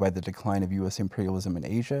today by the decline of U.S. imperialism in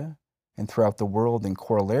Asia and throughout the world, and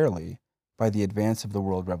corollarily by the advance of the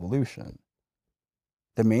World Revolution.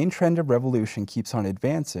 The main trend of revolution keeps on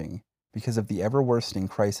advancing because of the ever-worsening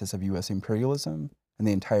crisis of U.S. imperialism and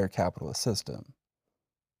the entire capitalist system.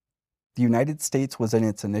 The United States was in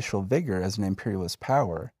its initial vigor as an imperialist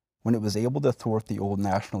power when it was able to thwart the old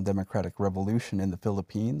National Democratic Revolution in the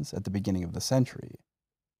Philippines at the beginning of the century.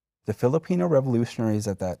 The Filipino revolutionaries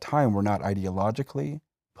at that time were not ideologically,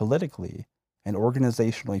 politically, and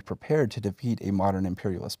organizationally prepared to defeat a modern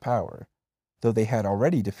imperialist power, though they had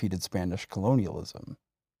already defeated Spanish colonialism.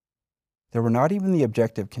 There were not even the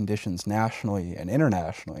objective conditions nationally and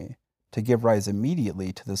internationally to give rise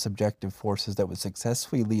immediately to the subjective forces that would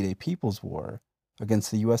successfully lead a people's war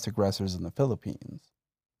against the U.S. aggressors in the Philippines.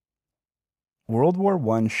 World War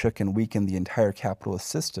I shook and weakened the entire capitalist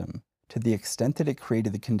system to the extent that it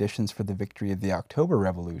created the conditions for the victory of the October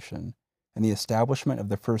Revolution and the establishment of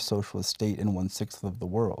the first socialist state in 1/6 of the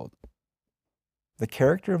world. The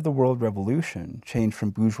character of the World Revolution changed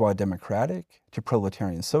from bourgeois democratic to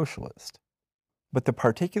proletarian socialist, but the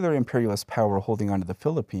particular imperialist power holding on to the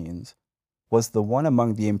Philippines was the one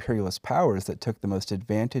among the imperialist powers that took the most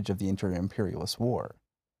advantage of the inter-imperialist war.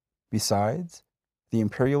 Besides, the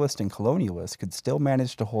imperialists and colonialists could still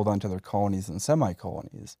manage to hold on to their colonies and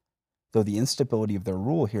semi-colonies, though the instability of their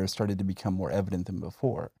rule here started to become more evident than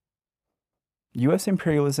before. U.S.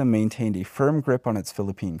 imperialism maintained a firm grip on its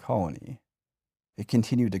Philippine colony. It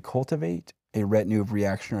continued to cultivate a retinue of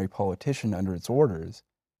reactionary politicians under its orders,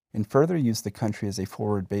 and further used the country as a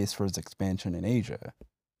forward base for its expansion in Asia.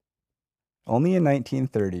 Only in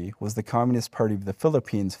 1930 was the Communist Party of the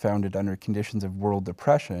Philippines founded under conditions of world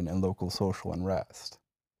depression and local social unrest.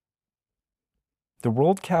 The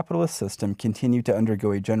world capitalist system continued to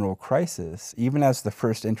undergo a general crisis even as the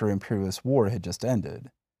First Inter-Imperialist War had just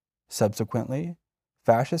ended. Subsequently,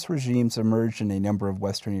 fascist regimes emerged in a number of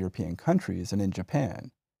Western European countries and in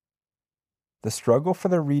Japan. The struggle for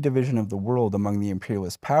the redivision of the world among the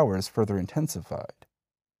imperialist powers further intensified.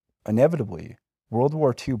 Inevitably, World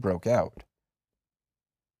War II broke out.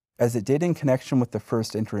 As it did in connection with the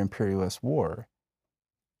First Inter-Imperialist War,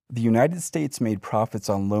 the United States made profits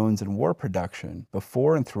on loans and war production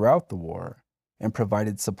before and throughout the war, and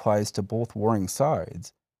provided supplies to both warring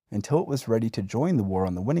sides until it was ready to join the war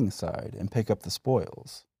on the winning side and pick up the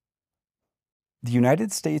spoils. The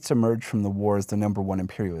United States emerged from the war as the #1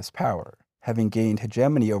 imperialist power, having gained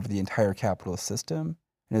hegemony over the entire capitalist system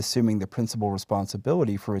and assuming the principal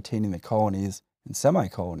responsibility for retaining the colonies and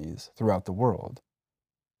semi-colonies throughout the world.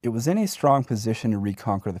 It was in a strong position to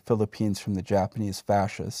reconquer the Philippines from the Japanese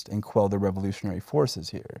fascists and quell the revolutionary forces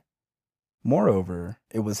here. Moreover,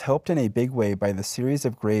 it was helped in a big way by the series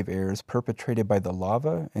of grave errors perpetrated by the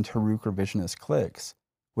Lava and Taruk revisionist cliques,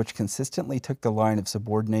 which consistently took the line of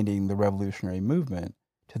subordinating the revolutionary movement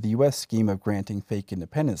to the U.S. scheme of granting fake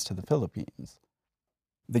independence to the Philippines.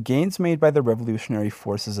 The gains made by the revolutionary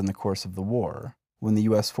forces in the course of the war, when the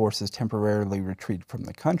U.S. forces temporarily retreated from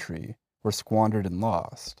the country, were squandered and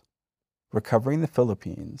lost. Recovering the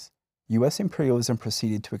Philippines, U.S. imperialism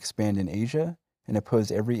proceeded to expand in Asia and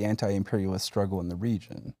oppose every anti-imperialist struggle in the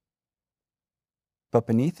region. But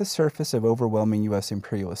beneath the surface of overwhelming U.S.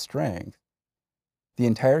 imperialist strength, the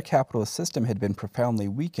entire capitalist system had been profoundly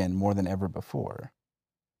weakened more than ever before.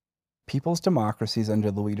 People's democracies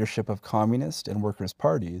under the leadership of communist and workers'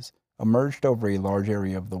 parties emerged over a large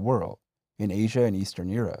area of the world, in Asia and Eastern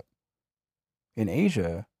Europe. In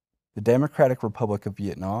Asia, the Democratic Republic of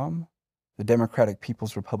Vietnam, the Democratic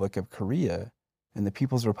People's Republic of Korea, and the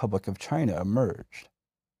People's Republic of China emerged.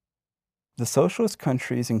 The socialist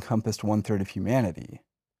countries encompassed 1/3 of humanity.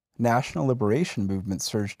 National liberation movements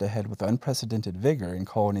surged ahead with unprecedented vigor in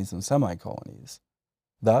colonies and semi-colonies.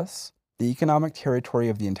 Thus, the economic territory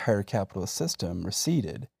of the entire capitalist system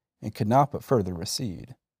receded and could not but further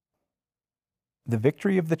recede. The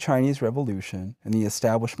victory of the Chinese Revolution and the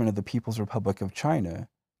establishment of the People's Republic of China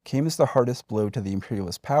came as the hardest blow to the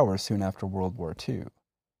imperialist power soon after World War II.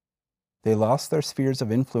 They lost their spheres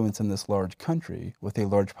of influence in this large country with a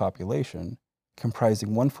large population,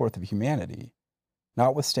 comprising 1/4 of humanity,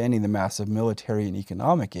 notwithstanding the massive military and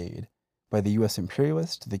economic aid by the U.S.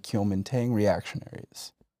 imperialists to the Kuomintang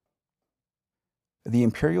reactionaries. The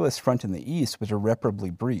imperialist front in the East was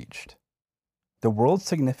irreparably breached. The world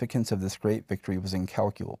significance of this great victory was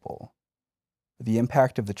incalculable. The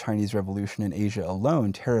impact of the Chinese Revolution in Asia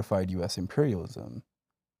alone terrified U.S. imperialism.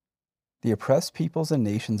 The oppressed peoples and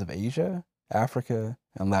nations of Asia, Africa,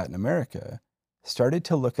 and Latin America started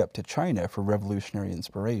to look up to China for revolutionary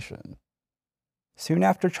inspiration. Soon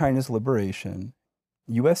after China's liberation,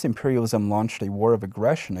 U.S. imperialism launched a war of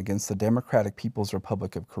aggression against the Democratic People's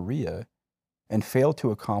Republic of Korea and failed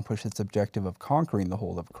to accomplish its objective of conquering the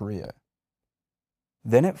whole of Korea.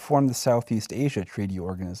 Then it formed the Southeast Asia Treaty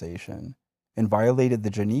Organization and violated the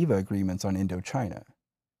Geneva Agreements on Indochina.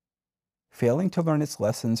 Failing to learn its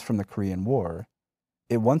lessons from the Korean War,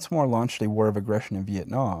 it once more launched a war of aggression in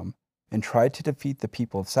Vietnam and tried to defeat the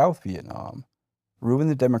people of South Vietnam, ruin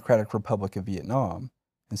the Democratic Republic of Vietnam,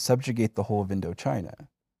 and subjugate the whole of Indochina.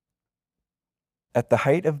 At the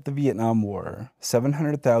height of the Vietnam War,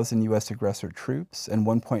 700,000 U.S. aggressor troops and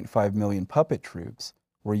 1.5 million puppet troops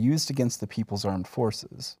were used against the People's Armed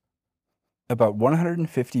Forces. About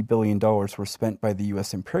 $150 billion were spent by the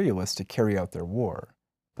U.S. imperialists to carry out their war,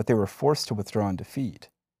 but they were forced to withdraw in defeat.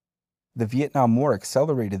 The Vietnam War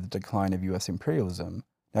accelerated the decline of U.S. imperialism,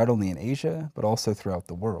 not only in Asia, but also throughout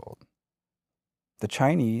the world. The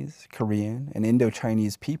Chinese, Korean, and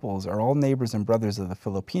Indo-Chinese peoples are all neighbors and brothers of the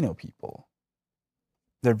Filipino people.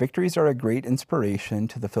 Their victories are a great inspiration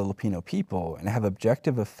to the Filipino people and have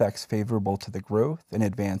objective effects favorable to the growth and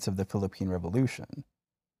advance of the Philippine Revolution.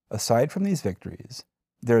 Aside from these victories,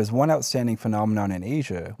 there is one outstanding phenomenon in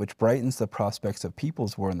Asia which brightens the prospects of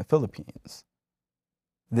people's war in the Philippines.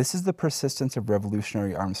 This is the persistence of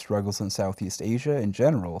revolutionary armed struggles in Southeast Asia in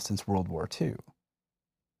general since World War II.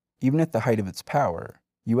 Even at the height of its power,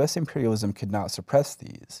 U.S. imperialism could not suppress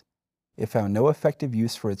these. It found no effective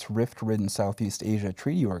use for its rift-ridden Southeast Asia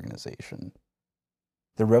Treaty Organization.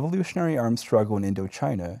 The revolutionary armed struggle in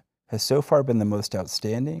Indochina has so far been the most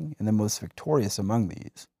outstanding and the most victorious among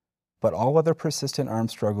these, but all other persistent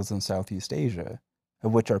armed struggles in Southeast Asia,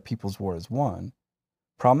 of which our People's War is one,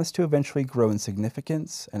 promise to eventually grow in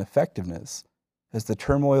significance and effectiveness as the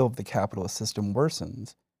turmoil of the capitalist system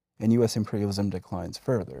worsens and U.S. imperialism declines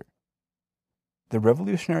further. The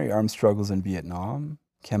revolutionary armed struggles in Vietnam,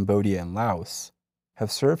 Cambodia, and Laos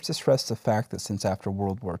have served to stress the fact that since after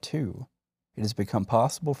World War II, it has become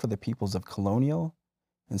possible for the peoples of colonial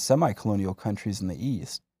and semi-colonial countries in the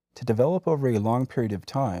East to develop over a long period of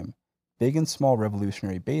time big and small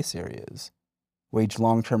revolutionary base areas, wage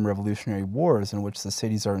long-term revolutionary wars in which the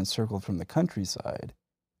cities are encircled from the countryside,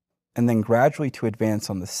 and then gradually to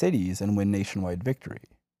advance on the cities and win nationwide victory.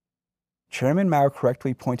 Chairman Mao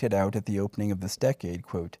correctly pointed out at the opening of this decade,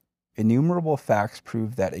 quote, "Innumerable facts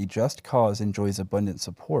prove that a just cause enjoys abundant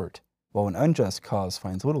support, while an unjust cause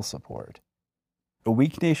finds little support. A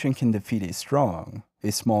weak nation can defeat a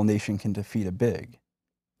small nation can defeat a big.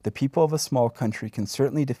 The people of a small country can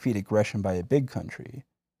certainly defeat aggression by a big country,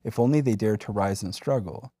 if only they dare to rise and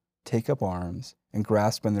struggle, take up arms, and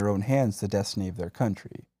grasp in their own hands the destiny of their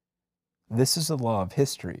country. This is the law of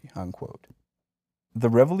history," unquote. The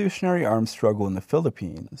revolutionary armed struggle in the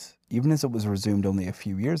Philippines, even as it was resumed only a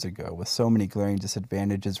few years ago, with so many glaring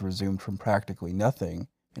disadvantages resumed from practically nothing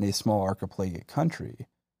in a small archipelagic country,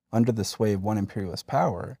 under the sway of one imperialist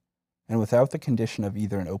power, and without the condition of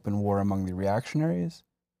either an open war among the reactionaries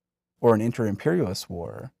or an inter-imperialist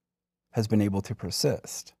war, has been able to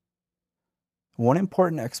persist. One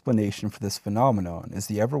important explanation for this phenomenon is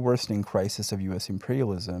the ever-worsening crisis of U.S.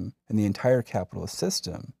 imperialism and the entire capitalist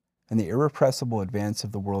system, and the irrepressible advance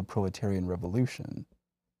of the world proletarian revolution.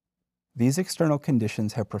 These external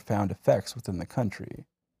conditions have profound effects within the country.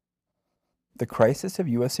 The crisis of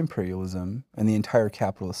U.S. imperialism and the entire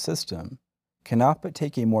capitalist system cannot but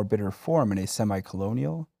take a more bitter form in a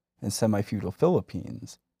semi-colonial and semi-feudal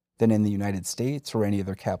Philippines than in the United States or any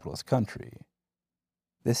other capitalist country.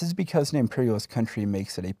 This is because an imperialist country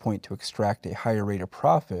makes it a point to extract a higher rate of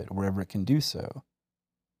profit wherever it can do so,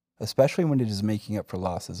 especially when it is making up for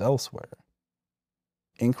losses elsewhere.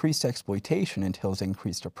 Increased exploitation entails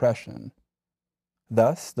increased oppression.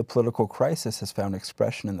 Thus, the political crisis has found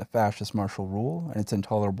expression in the fascist martial rule and its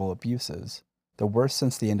intolerable abuses, the worst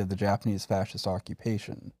since the end of the Japanese fascist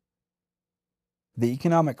occupation. The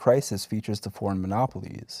economic crisis features the foreign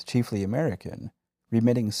monopolies, chiefly American,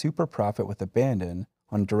 remitting super profit with abandon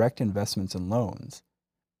on direct investments and loans,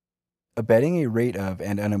 abetting a rate of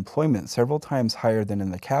and unemployment several times higher than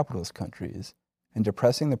in the capitalist countries, and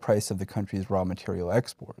depressing the price of the country's raw material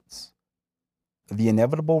exports. The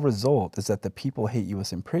inevitable result is that the people hate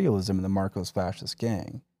U.S. imperialism and the Marcos fascist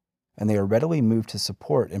gang, and they are readily moved to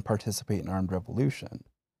support and participate in armed revolution.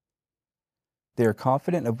 They are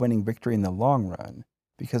confident of winning victory in the long run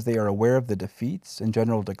because they are aware of the defeats and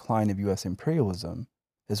general decline of U.S. imperialism,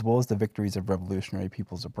 as well as the victories of revolutionary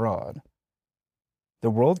peoples abroad. The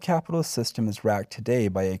world capitalist system is racked today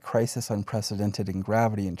by a crisis unprecedented in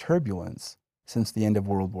gravity and turbulence since the end of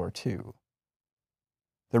World War II.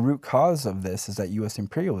 The root cause of this is that U.S.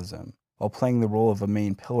 imperialism, while playing the role of a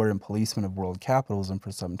main pillar and policeman of world capitalism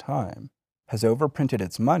for some time, has overprinted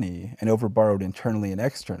its money and overborrowed internally and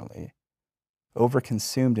externally,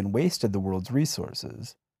 overconsumed and wasted the world's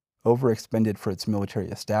resources, overexpended for its military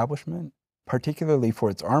establishment, particularly for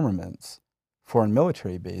its armaments, foreign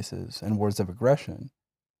military bases, and wars of aggression,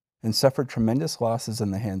 and suffered tremendous losses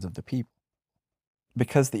in the hands of the people.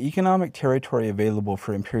 Because the economic territory available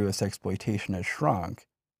for imperialist exploitation has shrunk,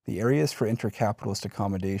 the areas for intercapitalist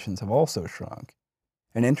accommodations have also shrunk,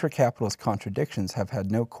 and intercapitalist contradictions have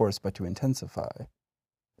had no course but to intensify.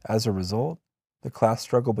 As a result, the class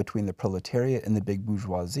struggle between the proletariat and the big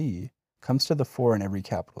bourgeoisie comes to the fore in every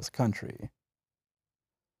capitalist country.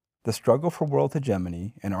 The struggle for world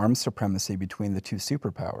hegemony and arms supremacy between the two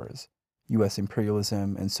superpowers, US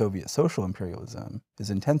imperialism and Soviet social imperialism, is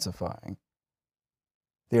intensifying.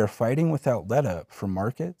 They are fighting without let-up for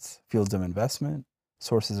markets, fields of investment,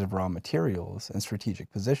 sources of raw materials, and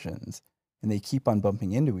strategic positions, and they keep on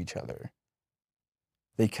bumping into each other.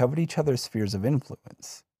 They covet each other's spheres of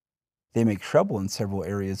influence. They make trouble in several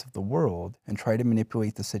areas of the world and try to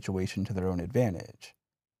manipulate the situation to their own advantage.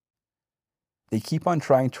 They keep on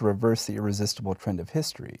trying to reverse the irresistible trend of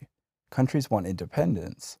history. Countries want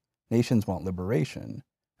independence, nations want liberation,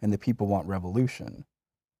 and the people want revolution.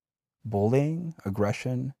 Bullying,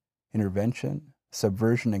 aggression, intervention,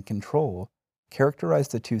 subversion, and control characterize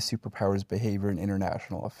the two superpowers' behavior in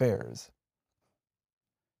international affairs.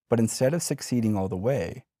 But instead of succeeding all the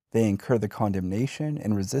way, they incur the condemnation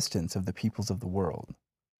and resistance of the peoples of the world.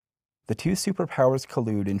 The two superpowers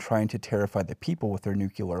collude in trying to terrify the people with their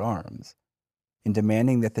nuclear arms, in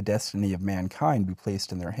demanding that the destiny of mankind be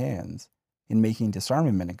placed in their hands, in making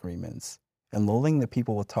disarmament agreements, and lulling the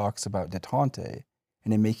people with talks about détente,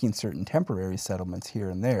 and in making certain temporary settlements here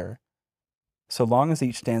and there, so long as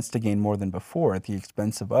each stands to gain more than before at the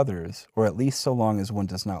expense of others, or at least so long as one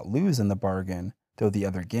does not lose in the bargain, though the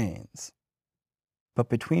other gains. But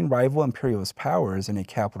between rival imperialist powers in a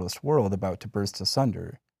capitalist world about to burst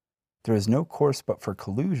asunder, there is no course but for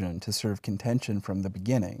collusion to serve contention from the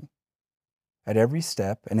beginning. At every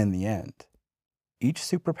step and in the end, each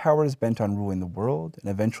superpower is bent on ruling the world and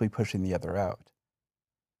eventually pushing the other out.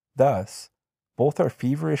 Thus, both are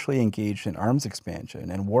feverishly engaged in arms expansion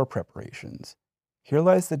and war preparations. Here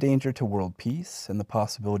lies the danger to world peace and the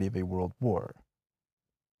possibility of a world war.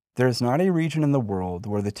 There is not a region in the world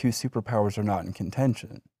where the two superpowers are not in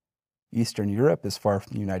contention. Eastern Europe is far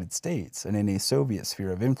from the United States and in a Soviet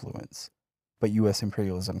sphere of influence, but US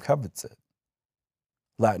imperialism covets it.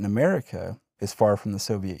 Latin America is far from the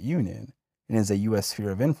Soviet Union and is a US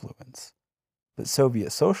sphere of influence, but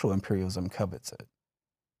Soviet social imperialism covets it.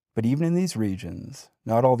 But even in these regions,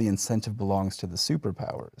 not all the incentive belongs to the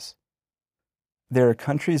superpowers. There are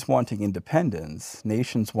countries wanting independence,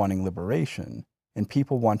 nations wanting liberation, and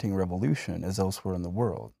people wanting revolution as elsewhere in the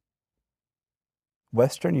world.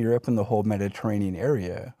 Western Europe and the whole Mediterranean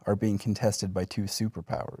area are being contested by two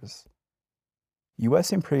superpowers.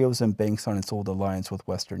 US imperialism banks on its old alliance with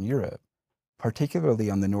Western Europe, particularly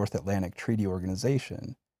on the North Atlantic Treaty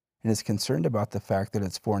Organization, and is concerned about the fact that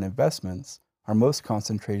its foreign investments are most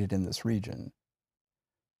concentrated in this region.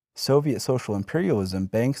 Soviet social imperialism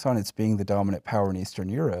banks on its being the dominant power in Eastern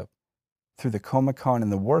Europe through the Comecon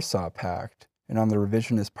and the Warsaw Pact, and on the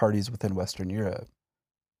revisionist parties within Western Europe.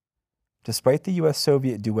 Despite the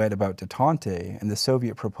US-Soviet duet about détente and the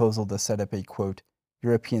Soviet proposal to set up a, quote,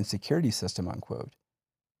 European security system, unquote,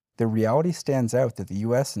 the reality stands out that the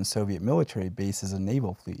US and Soviet military bases and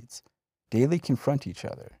naval fleets daily confront each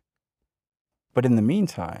other. But in the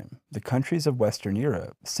meantime, the countries of Western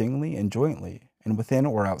Europe, singly and jointly, and within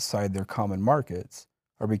or outside their common markets,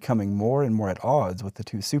 are becoming more and more at odds with the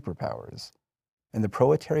two superpowers, and the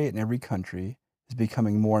proletariat in every country is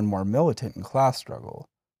becoming more and more militant in class struggle,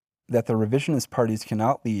 that the revisionist parties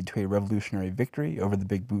cannot lead to a revolutionary victory over the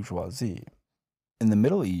big bourgeoisie. In the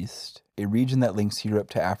Middle East, a region that links Europe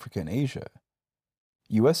to Africa and Asia,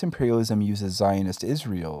 US imperialism uses Zionist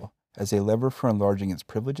Israel as a lever for enlarging its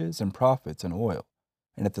privileges and profits in oil,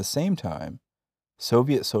 and at the same time,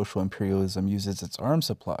 Soviet social imperialism uses its arms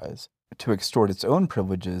supplies to extort its own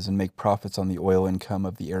privileges and make profits on the oil income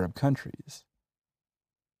of the Arab countries.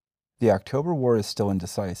 The October War is still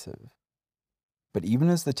indecisive. But even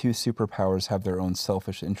as the two superpowers have their own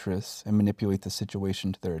selfish interests and manipulate the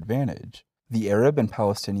situation to their advantage, the Arab and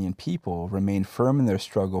Palestinian people remain firm in their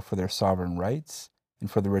struggle for their sovereign rights and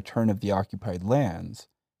for the return of the occupied lands,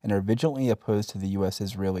 and are vigilantly opposed to the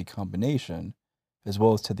US-Israeli combination, as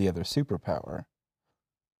well as to the other superpower.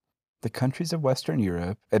 The countries of Western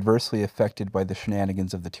Europe, adversely affected by the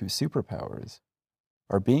shenanigans of the two superpowers,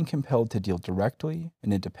 are being compelled to deal directly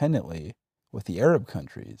and independently with the Arab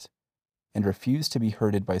countries, and refuse to be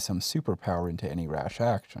herded by some superpower into any rash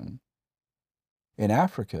action. In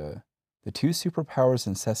Africa, the two superpowers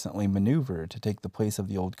incessantly maneuver to take the place of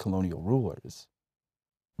the old colonial rulers.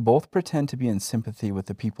 Both pretend to be in sympathy with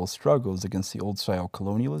the people's struggles against the old-style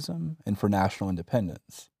colonialism and for national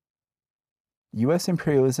independence. US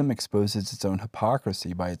imperialism exposes its own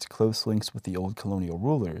hypocrisy by its close links with the old colonial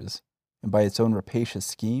rulers and by its own rapacious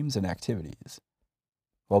schemes and activities.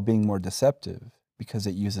 while being more deceptive because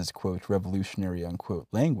it uses, quote, revolutionary, unquote,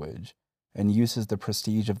 language and uses the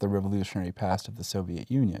prestige of the revolutionary past of the Soviet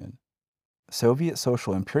Union. Soviet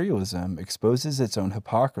social imperialism exposes its own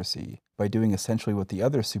hypocrisy by doing essentially what the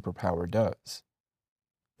other superpower does.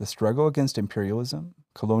 The struggle against imperialism,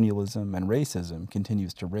 colonialism, and racism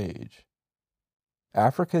continues to rage.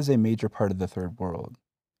 Africa is a major part of the Third World.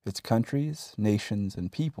 Its countries, nations, and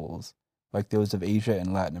peoples, like those of Asia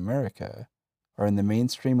and Latin America, are in the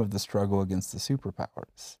mainstream of the struggle against the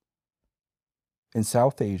superpowers. In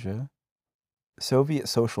South Asia, Soviet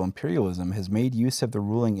social imperialism has made use of the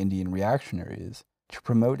ruling Indian reactionaries to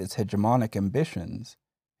promote its hegemonic ambitions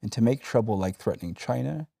and to make trouble like threatening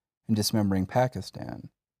China and dismembering Pakistan.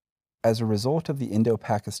 As a result of the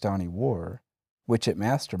Indo-Pakistani War, which it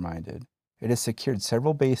masterminded, it has secured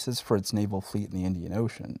several bases for its naval fleet in the Indian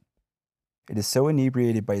Ocean. It is so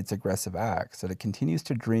inebriated by its aggressive acts that it continues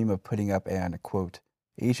to dream of putting up an, quote,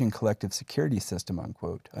 Asian collective security system,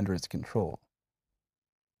 unquote, under its control.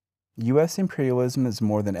 U.S. imperialism is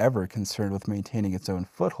more than ever concerned with maintaining its own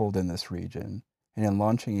foothold in this region and in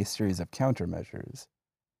launching a series of countermeasures.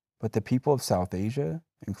 But the people of South Asia,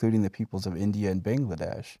 including the peoples of India and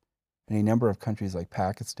Bangladesh, and a number of countries like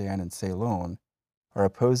Pakistan and Ceylon, are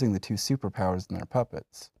opposing the two superpowers and their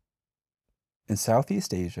puppets. In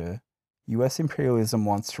Southeast Asia, U.S. imperialism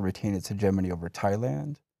wants to retain its hegemony over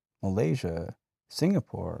Thailand, Malaysia,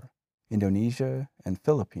 Singapore, Indonesia, and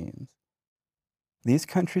Philippines. These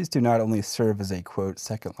countries do not only serve as a, quote,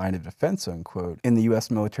 second line of defense, unquote, in the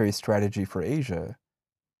U.S. military strategy for Asia,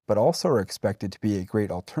 but also are expected to be a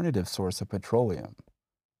great alternative source of petroleum.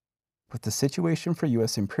 But the situation for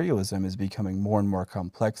U.S. imperialism is becoming more and more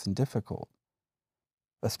complex and difficult,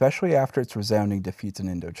 especially after its resounding defeats in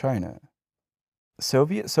Indochina.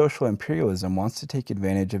 Soviet social imperialism wants to take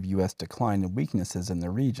advantage of U.S. decline and weaknesses in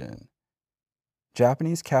the region.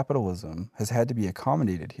 Japanese capitalism has had to be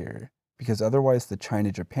accommodated here, because otherwise the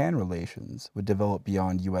China-Japan relations would develop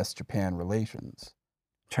beyond U.S.-Japan relations.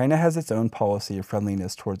 China has its own policy of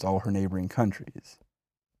friendliness towards all her neighboring countries.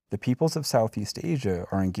 The peoples of Southeast Asia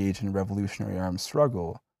are engaged in a revolutionary armed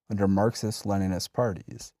struggle under Marxist-Leninist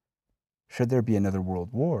parties. Should there be another world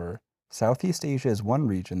war, Southeast Asia is one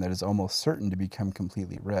region that is almost certain to become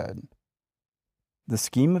completely red. The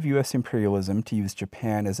scheme of U.S. imperialism to use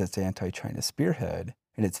Japan as its anti-China spearhead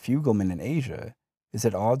and its fugleman in Asia is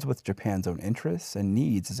at odds with Japan's own interests and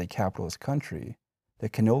needs as a capitalist country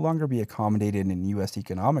that can no longer be accommodated in U.S.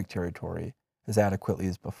 economic territory as adequately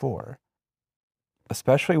as before,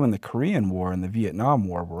 especially when the Korean War and the Vietnam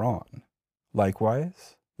War were on.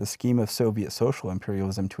 Likewise, the scheme of Soviet social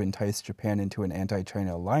imperialism to entice Japan into an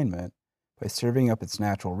anti-China alignment by serving up its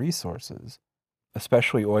natural resources,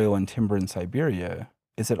 especially oil and timber in Siberia,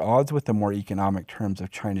 is at odds with the more economic terms of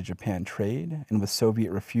China-Japan trade and with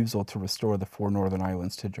Soviet refusal to restore the 4 northern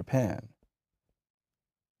islands to Japan.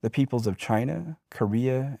 The peoples of China,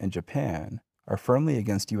 Korea, and Japan are firmly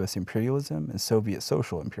against U.S. imperialism and Soviet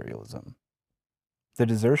social imperialism. The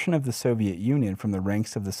desertion of the Soviet Union from the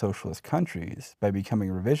ranks of the socialist countries by becoming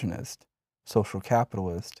revisionist, social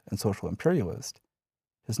capitalist, and social imperialist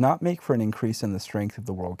does not make for an increase in the strength of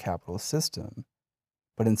the world capitalist system,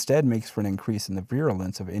 but instead makes for an increase in the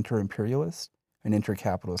virulence of inter-imperialist and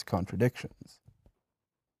inter-capitalist contradictions.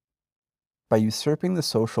 By usurping the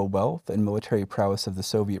social wealth and military prowess of the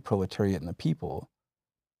Soviet proletariat and the people,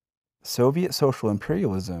 Soviet social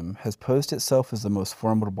imperialism has posed itself as the most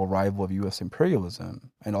formidable rival of U.S.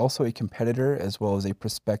 imperialism and also a competitor as well as a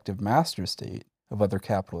prospective master state of other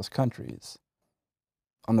capitalist countries.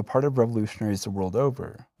 On the part of revolutionaries the world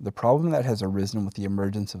over, the problem that has arisen with the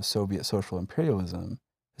emergence of Soviet social imperialism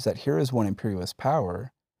is that here is one imperialist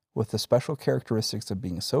power, with the special characteristics of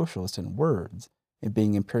being socialist in words and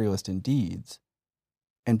being imperialist in deeds,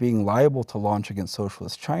 and being liable to launch against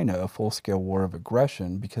socialist China a full-scale war of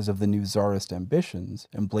aggression because of the new czarist ambitions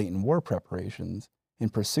and blatant war preparations in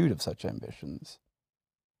pursuit of such ambitions.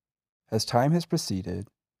 As time has proceeded,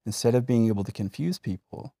 instead of being able to confuse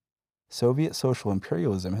people, Soviet social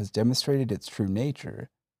imperialism has demonstrated its true nature,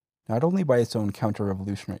 not only by its own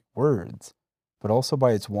counter-revolutionary words, but also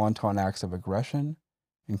by its wanton acts of aggression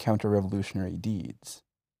and counter-revolutionary deeds.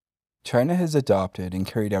 China has adopted and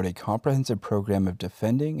carried out a comprehensive program of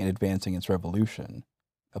defending and advancing its revolution,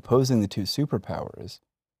 opposing the two superpowers,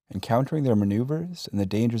 and countering their maneuvers and the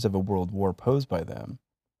dangers of a world war posed by them,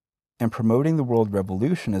 and promoting the world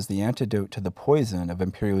revolution as the antidote to the poison of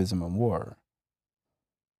imperialism and war.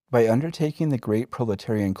 By undertaking the great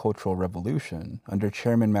proletarian cultural revolution under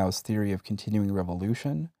Chairman Mao's theory of continuing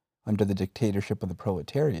revolution under the dictatorship of the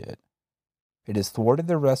proletariat, it has thwarted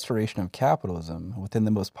the restoration of capitalism within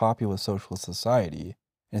the most populous socialist society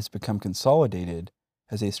and has become consolidated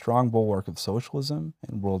as a strong bulwark of socialism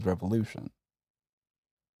and world revolution.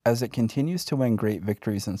 As it continues to win great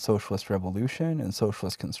victories in socialist revolution and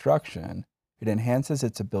socialist construction, it enhances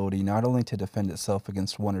its ability not only to defend itself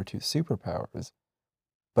against one or two superpowers,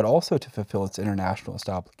 but also to fulfill its internationalist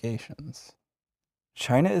obligations.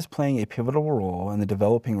 China is playing a pivotal role in the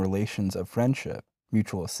developing relations of friendship,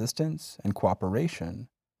 mutual assistance, and cooperation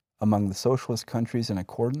among the socialist countries in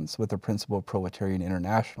accordance with the principle of proletarian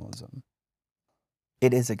internationalism.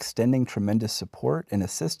 It is extending tremendous support and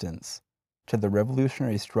assistance to the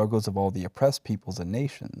revolutionary struggles of all the oppressed peoples and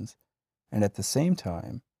nations, and at the same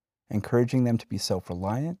time, encouraging them to be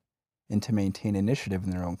self-reliant and to maintain initiative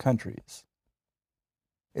in their own countries.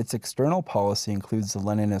 Its external policy includes the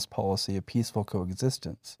Leninist policy of peaceful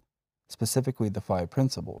coexistence, specifically the Five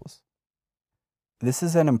Principles. This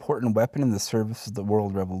is an important weapon in the service of the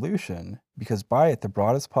world revolution because by it the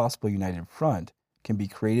broadest possible united front can be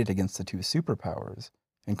created against the two superpowers,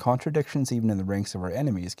 and contradictions even in the ranks of our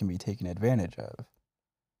enemies can be taken advantage of.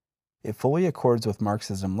 It fully accords with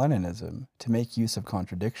Marxism-Leninism to make use of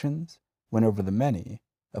contradictions, win over the many,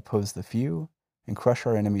 oppose the few, and crush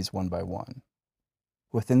our enemies one by one.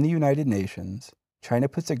 Within the United Nations, China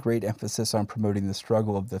puts a great emphasis on promoting the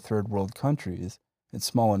struggle of the third world countries and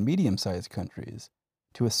small and medium-sized countries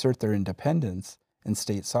to assert their independence and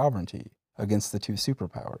state sovereignty against the two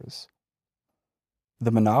superpowers.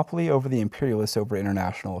 The monopoly over the imperialists over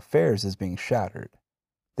international affairs is being shattered.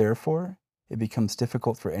 Therefore, it becomes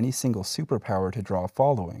difficult for any single superpower to draw a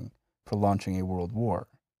following for launching a world war.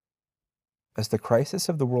 As the crisis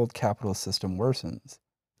of the world capitalist system worsens,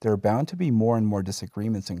 there are bound to be more and more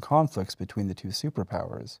disagreements and conflicts between the two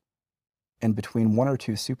superpowers, and between one or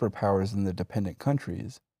two superpowers in the dependent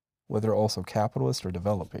countries, whether also capitalist or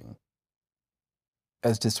developing.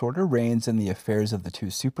 As disorder reigns in the affairs of the two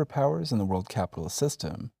superpowers in the world capitalist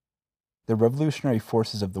system, the revolutionary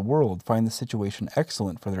forces of the world find the situation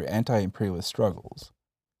excellent for their anti-imperialist struggles.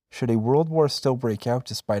 Should a world war still break out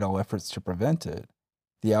despite all efforts to prevent it,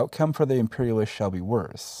 the outcome for the imperialists shall be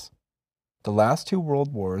worse. The last two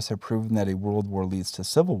world wars have proven that a world war leads to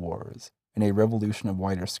civil wars and a revolution of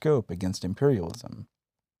wider scope against imperialism.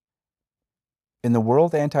 In the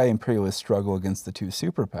world anti-imperialist struggle against the two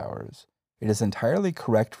superpowers, it is entirely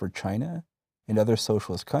correct for China and other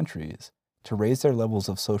socialist countries to raise their levels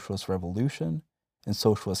of socialist revolution and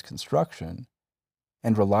socialist construction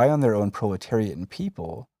and rely on their own proletariat and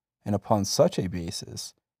people, and upon such a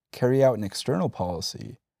basis, carry out an external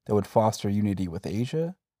policy that would foster unity with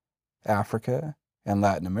Asia, Africa, and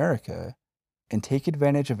Latin America, and take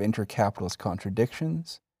advantage of intercapitalist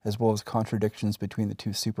contradictions, as well as contradictions between the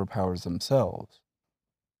two superpowers themselves.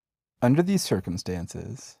 Under these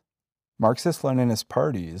circumstances, Marxist-Leninist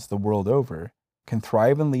parties the world over can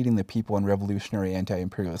thrive in leading the people in revolutionary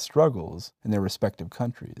anti-imperialist struggles in their respective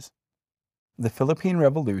countries. The Philippine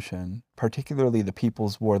Revolution, particularly the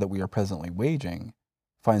People's War that we are presently waging,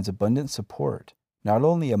 finds abundant support not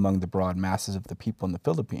only among the broad masses of the people in the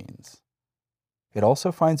Philippines. It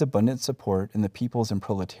also finds abundant support in the peoples and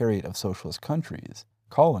proletariat of socialist countries,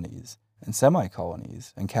 colonies, and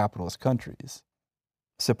semi-colonies, and capitalist countries.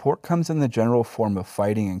 Support comes in the general form of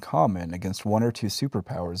fighting in common against one or two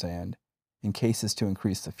superpowers and, in cases to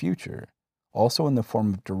increase the future, also in the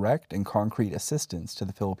form of direct and concrete assistance to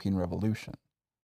the Philippine Revolution.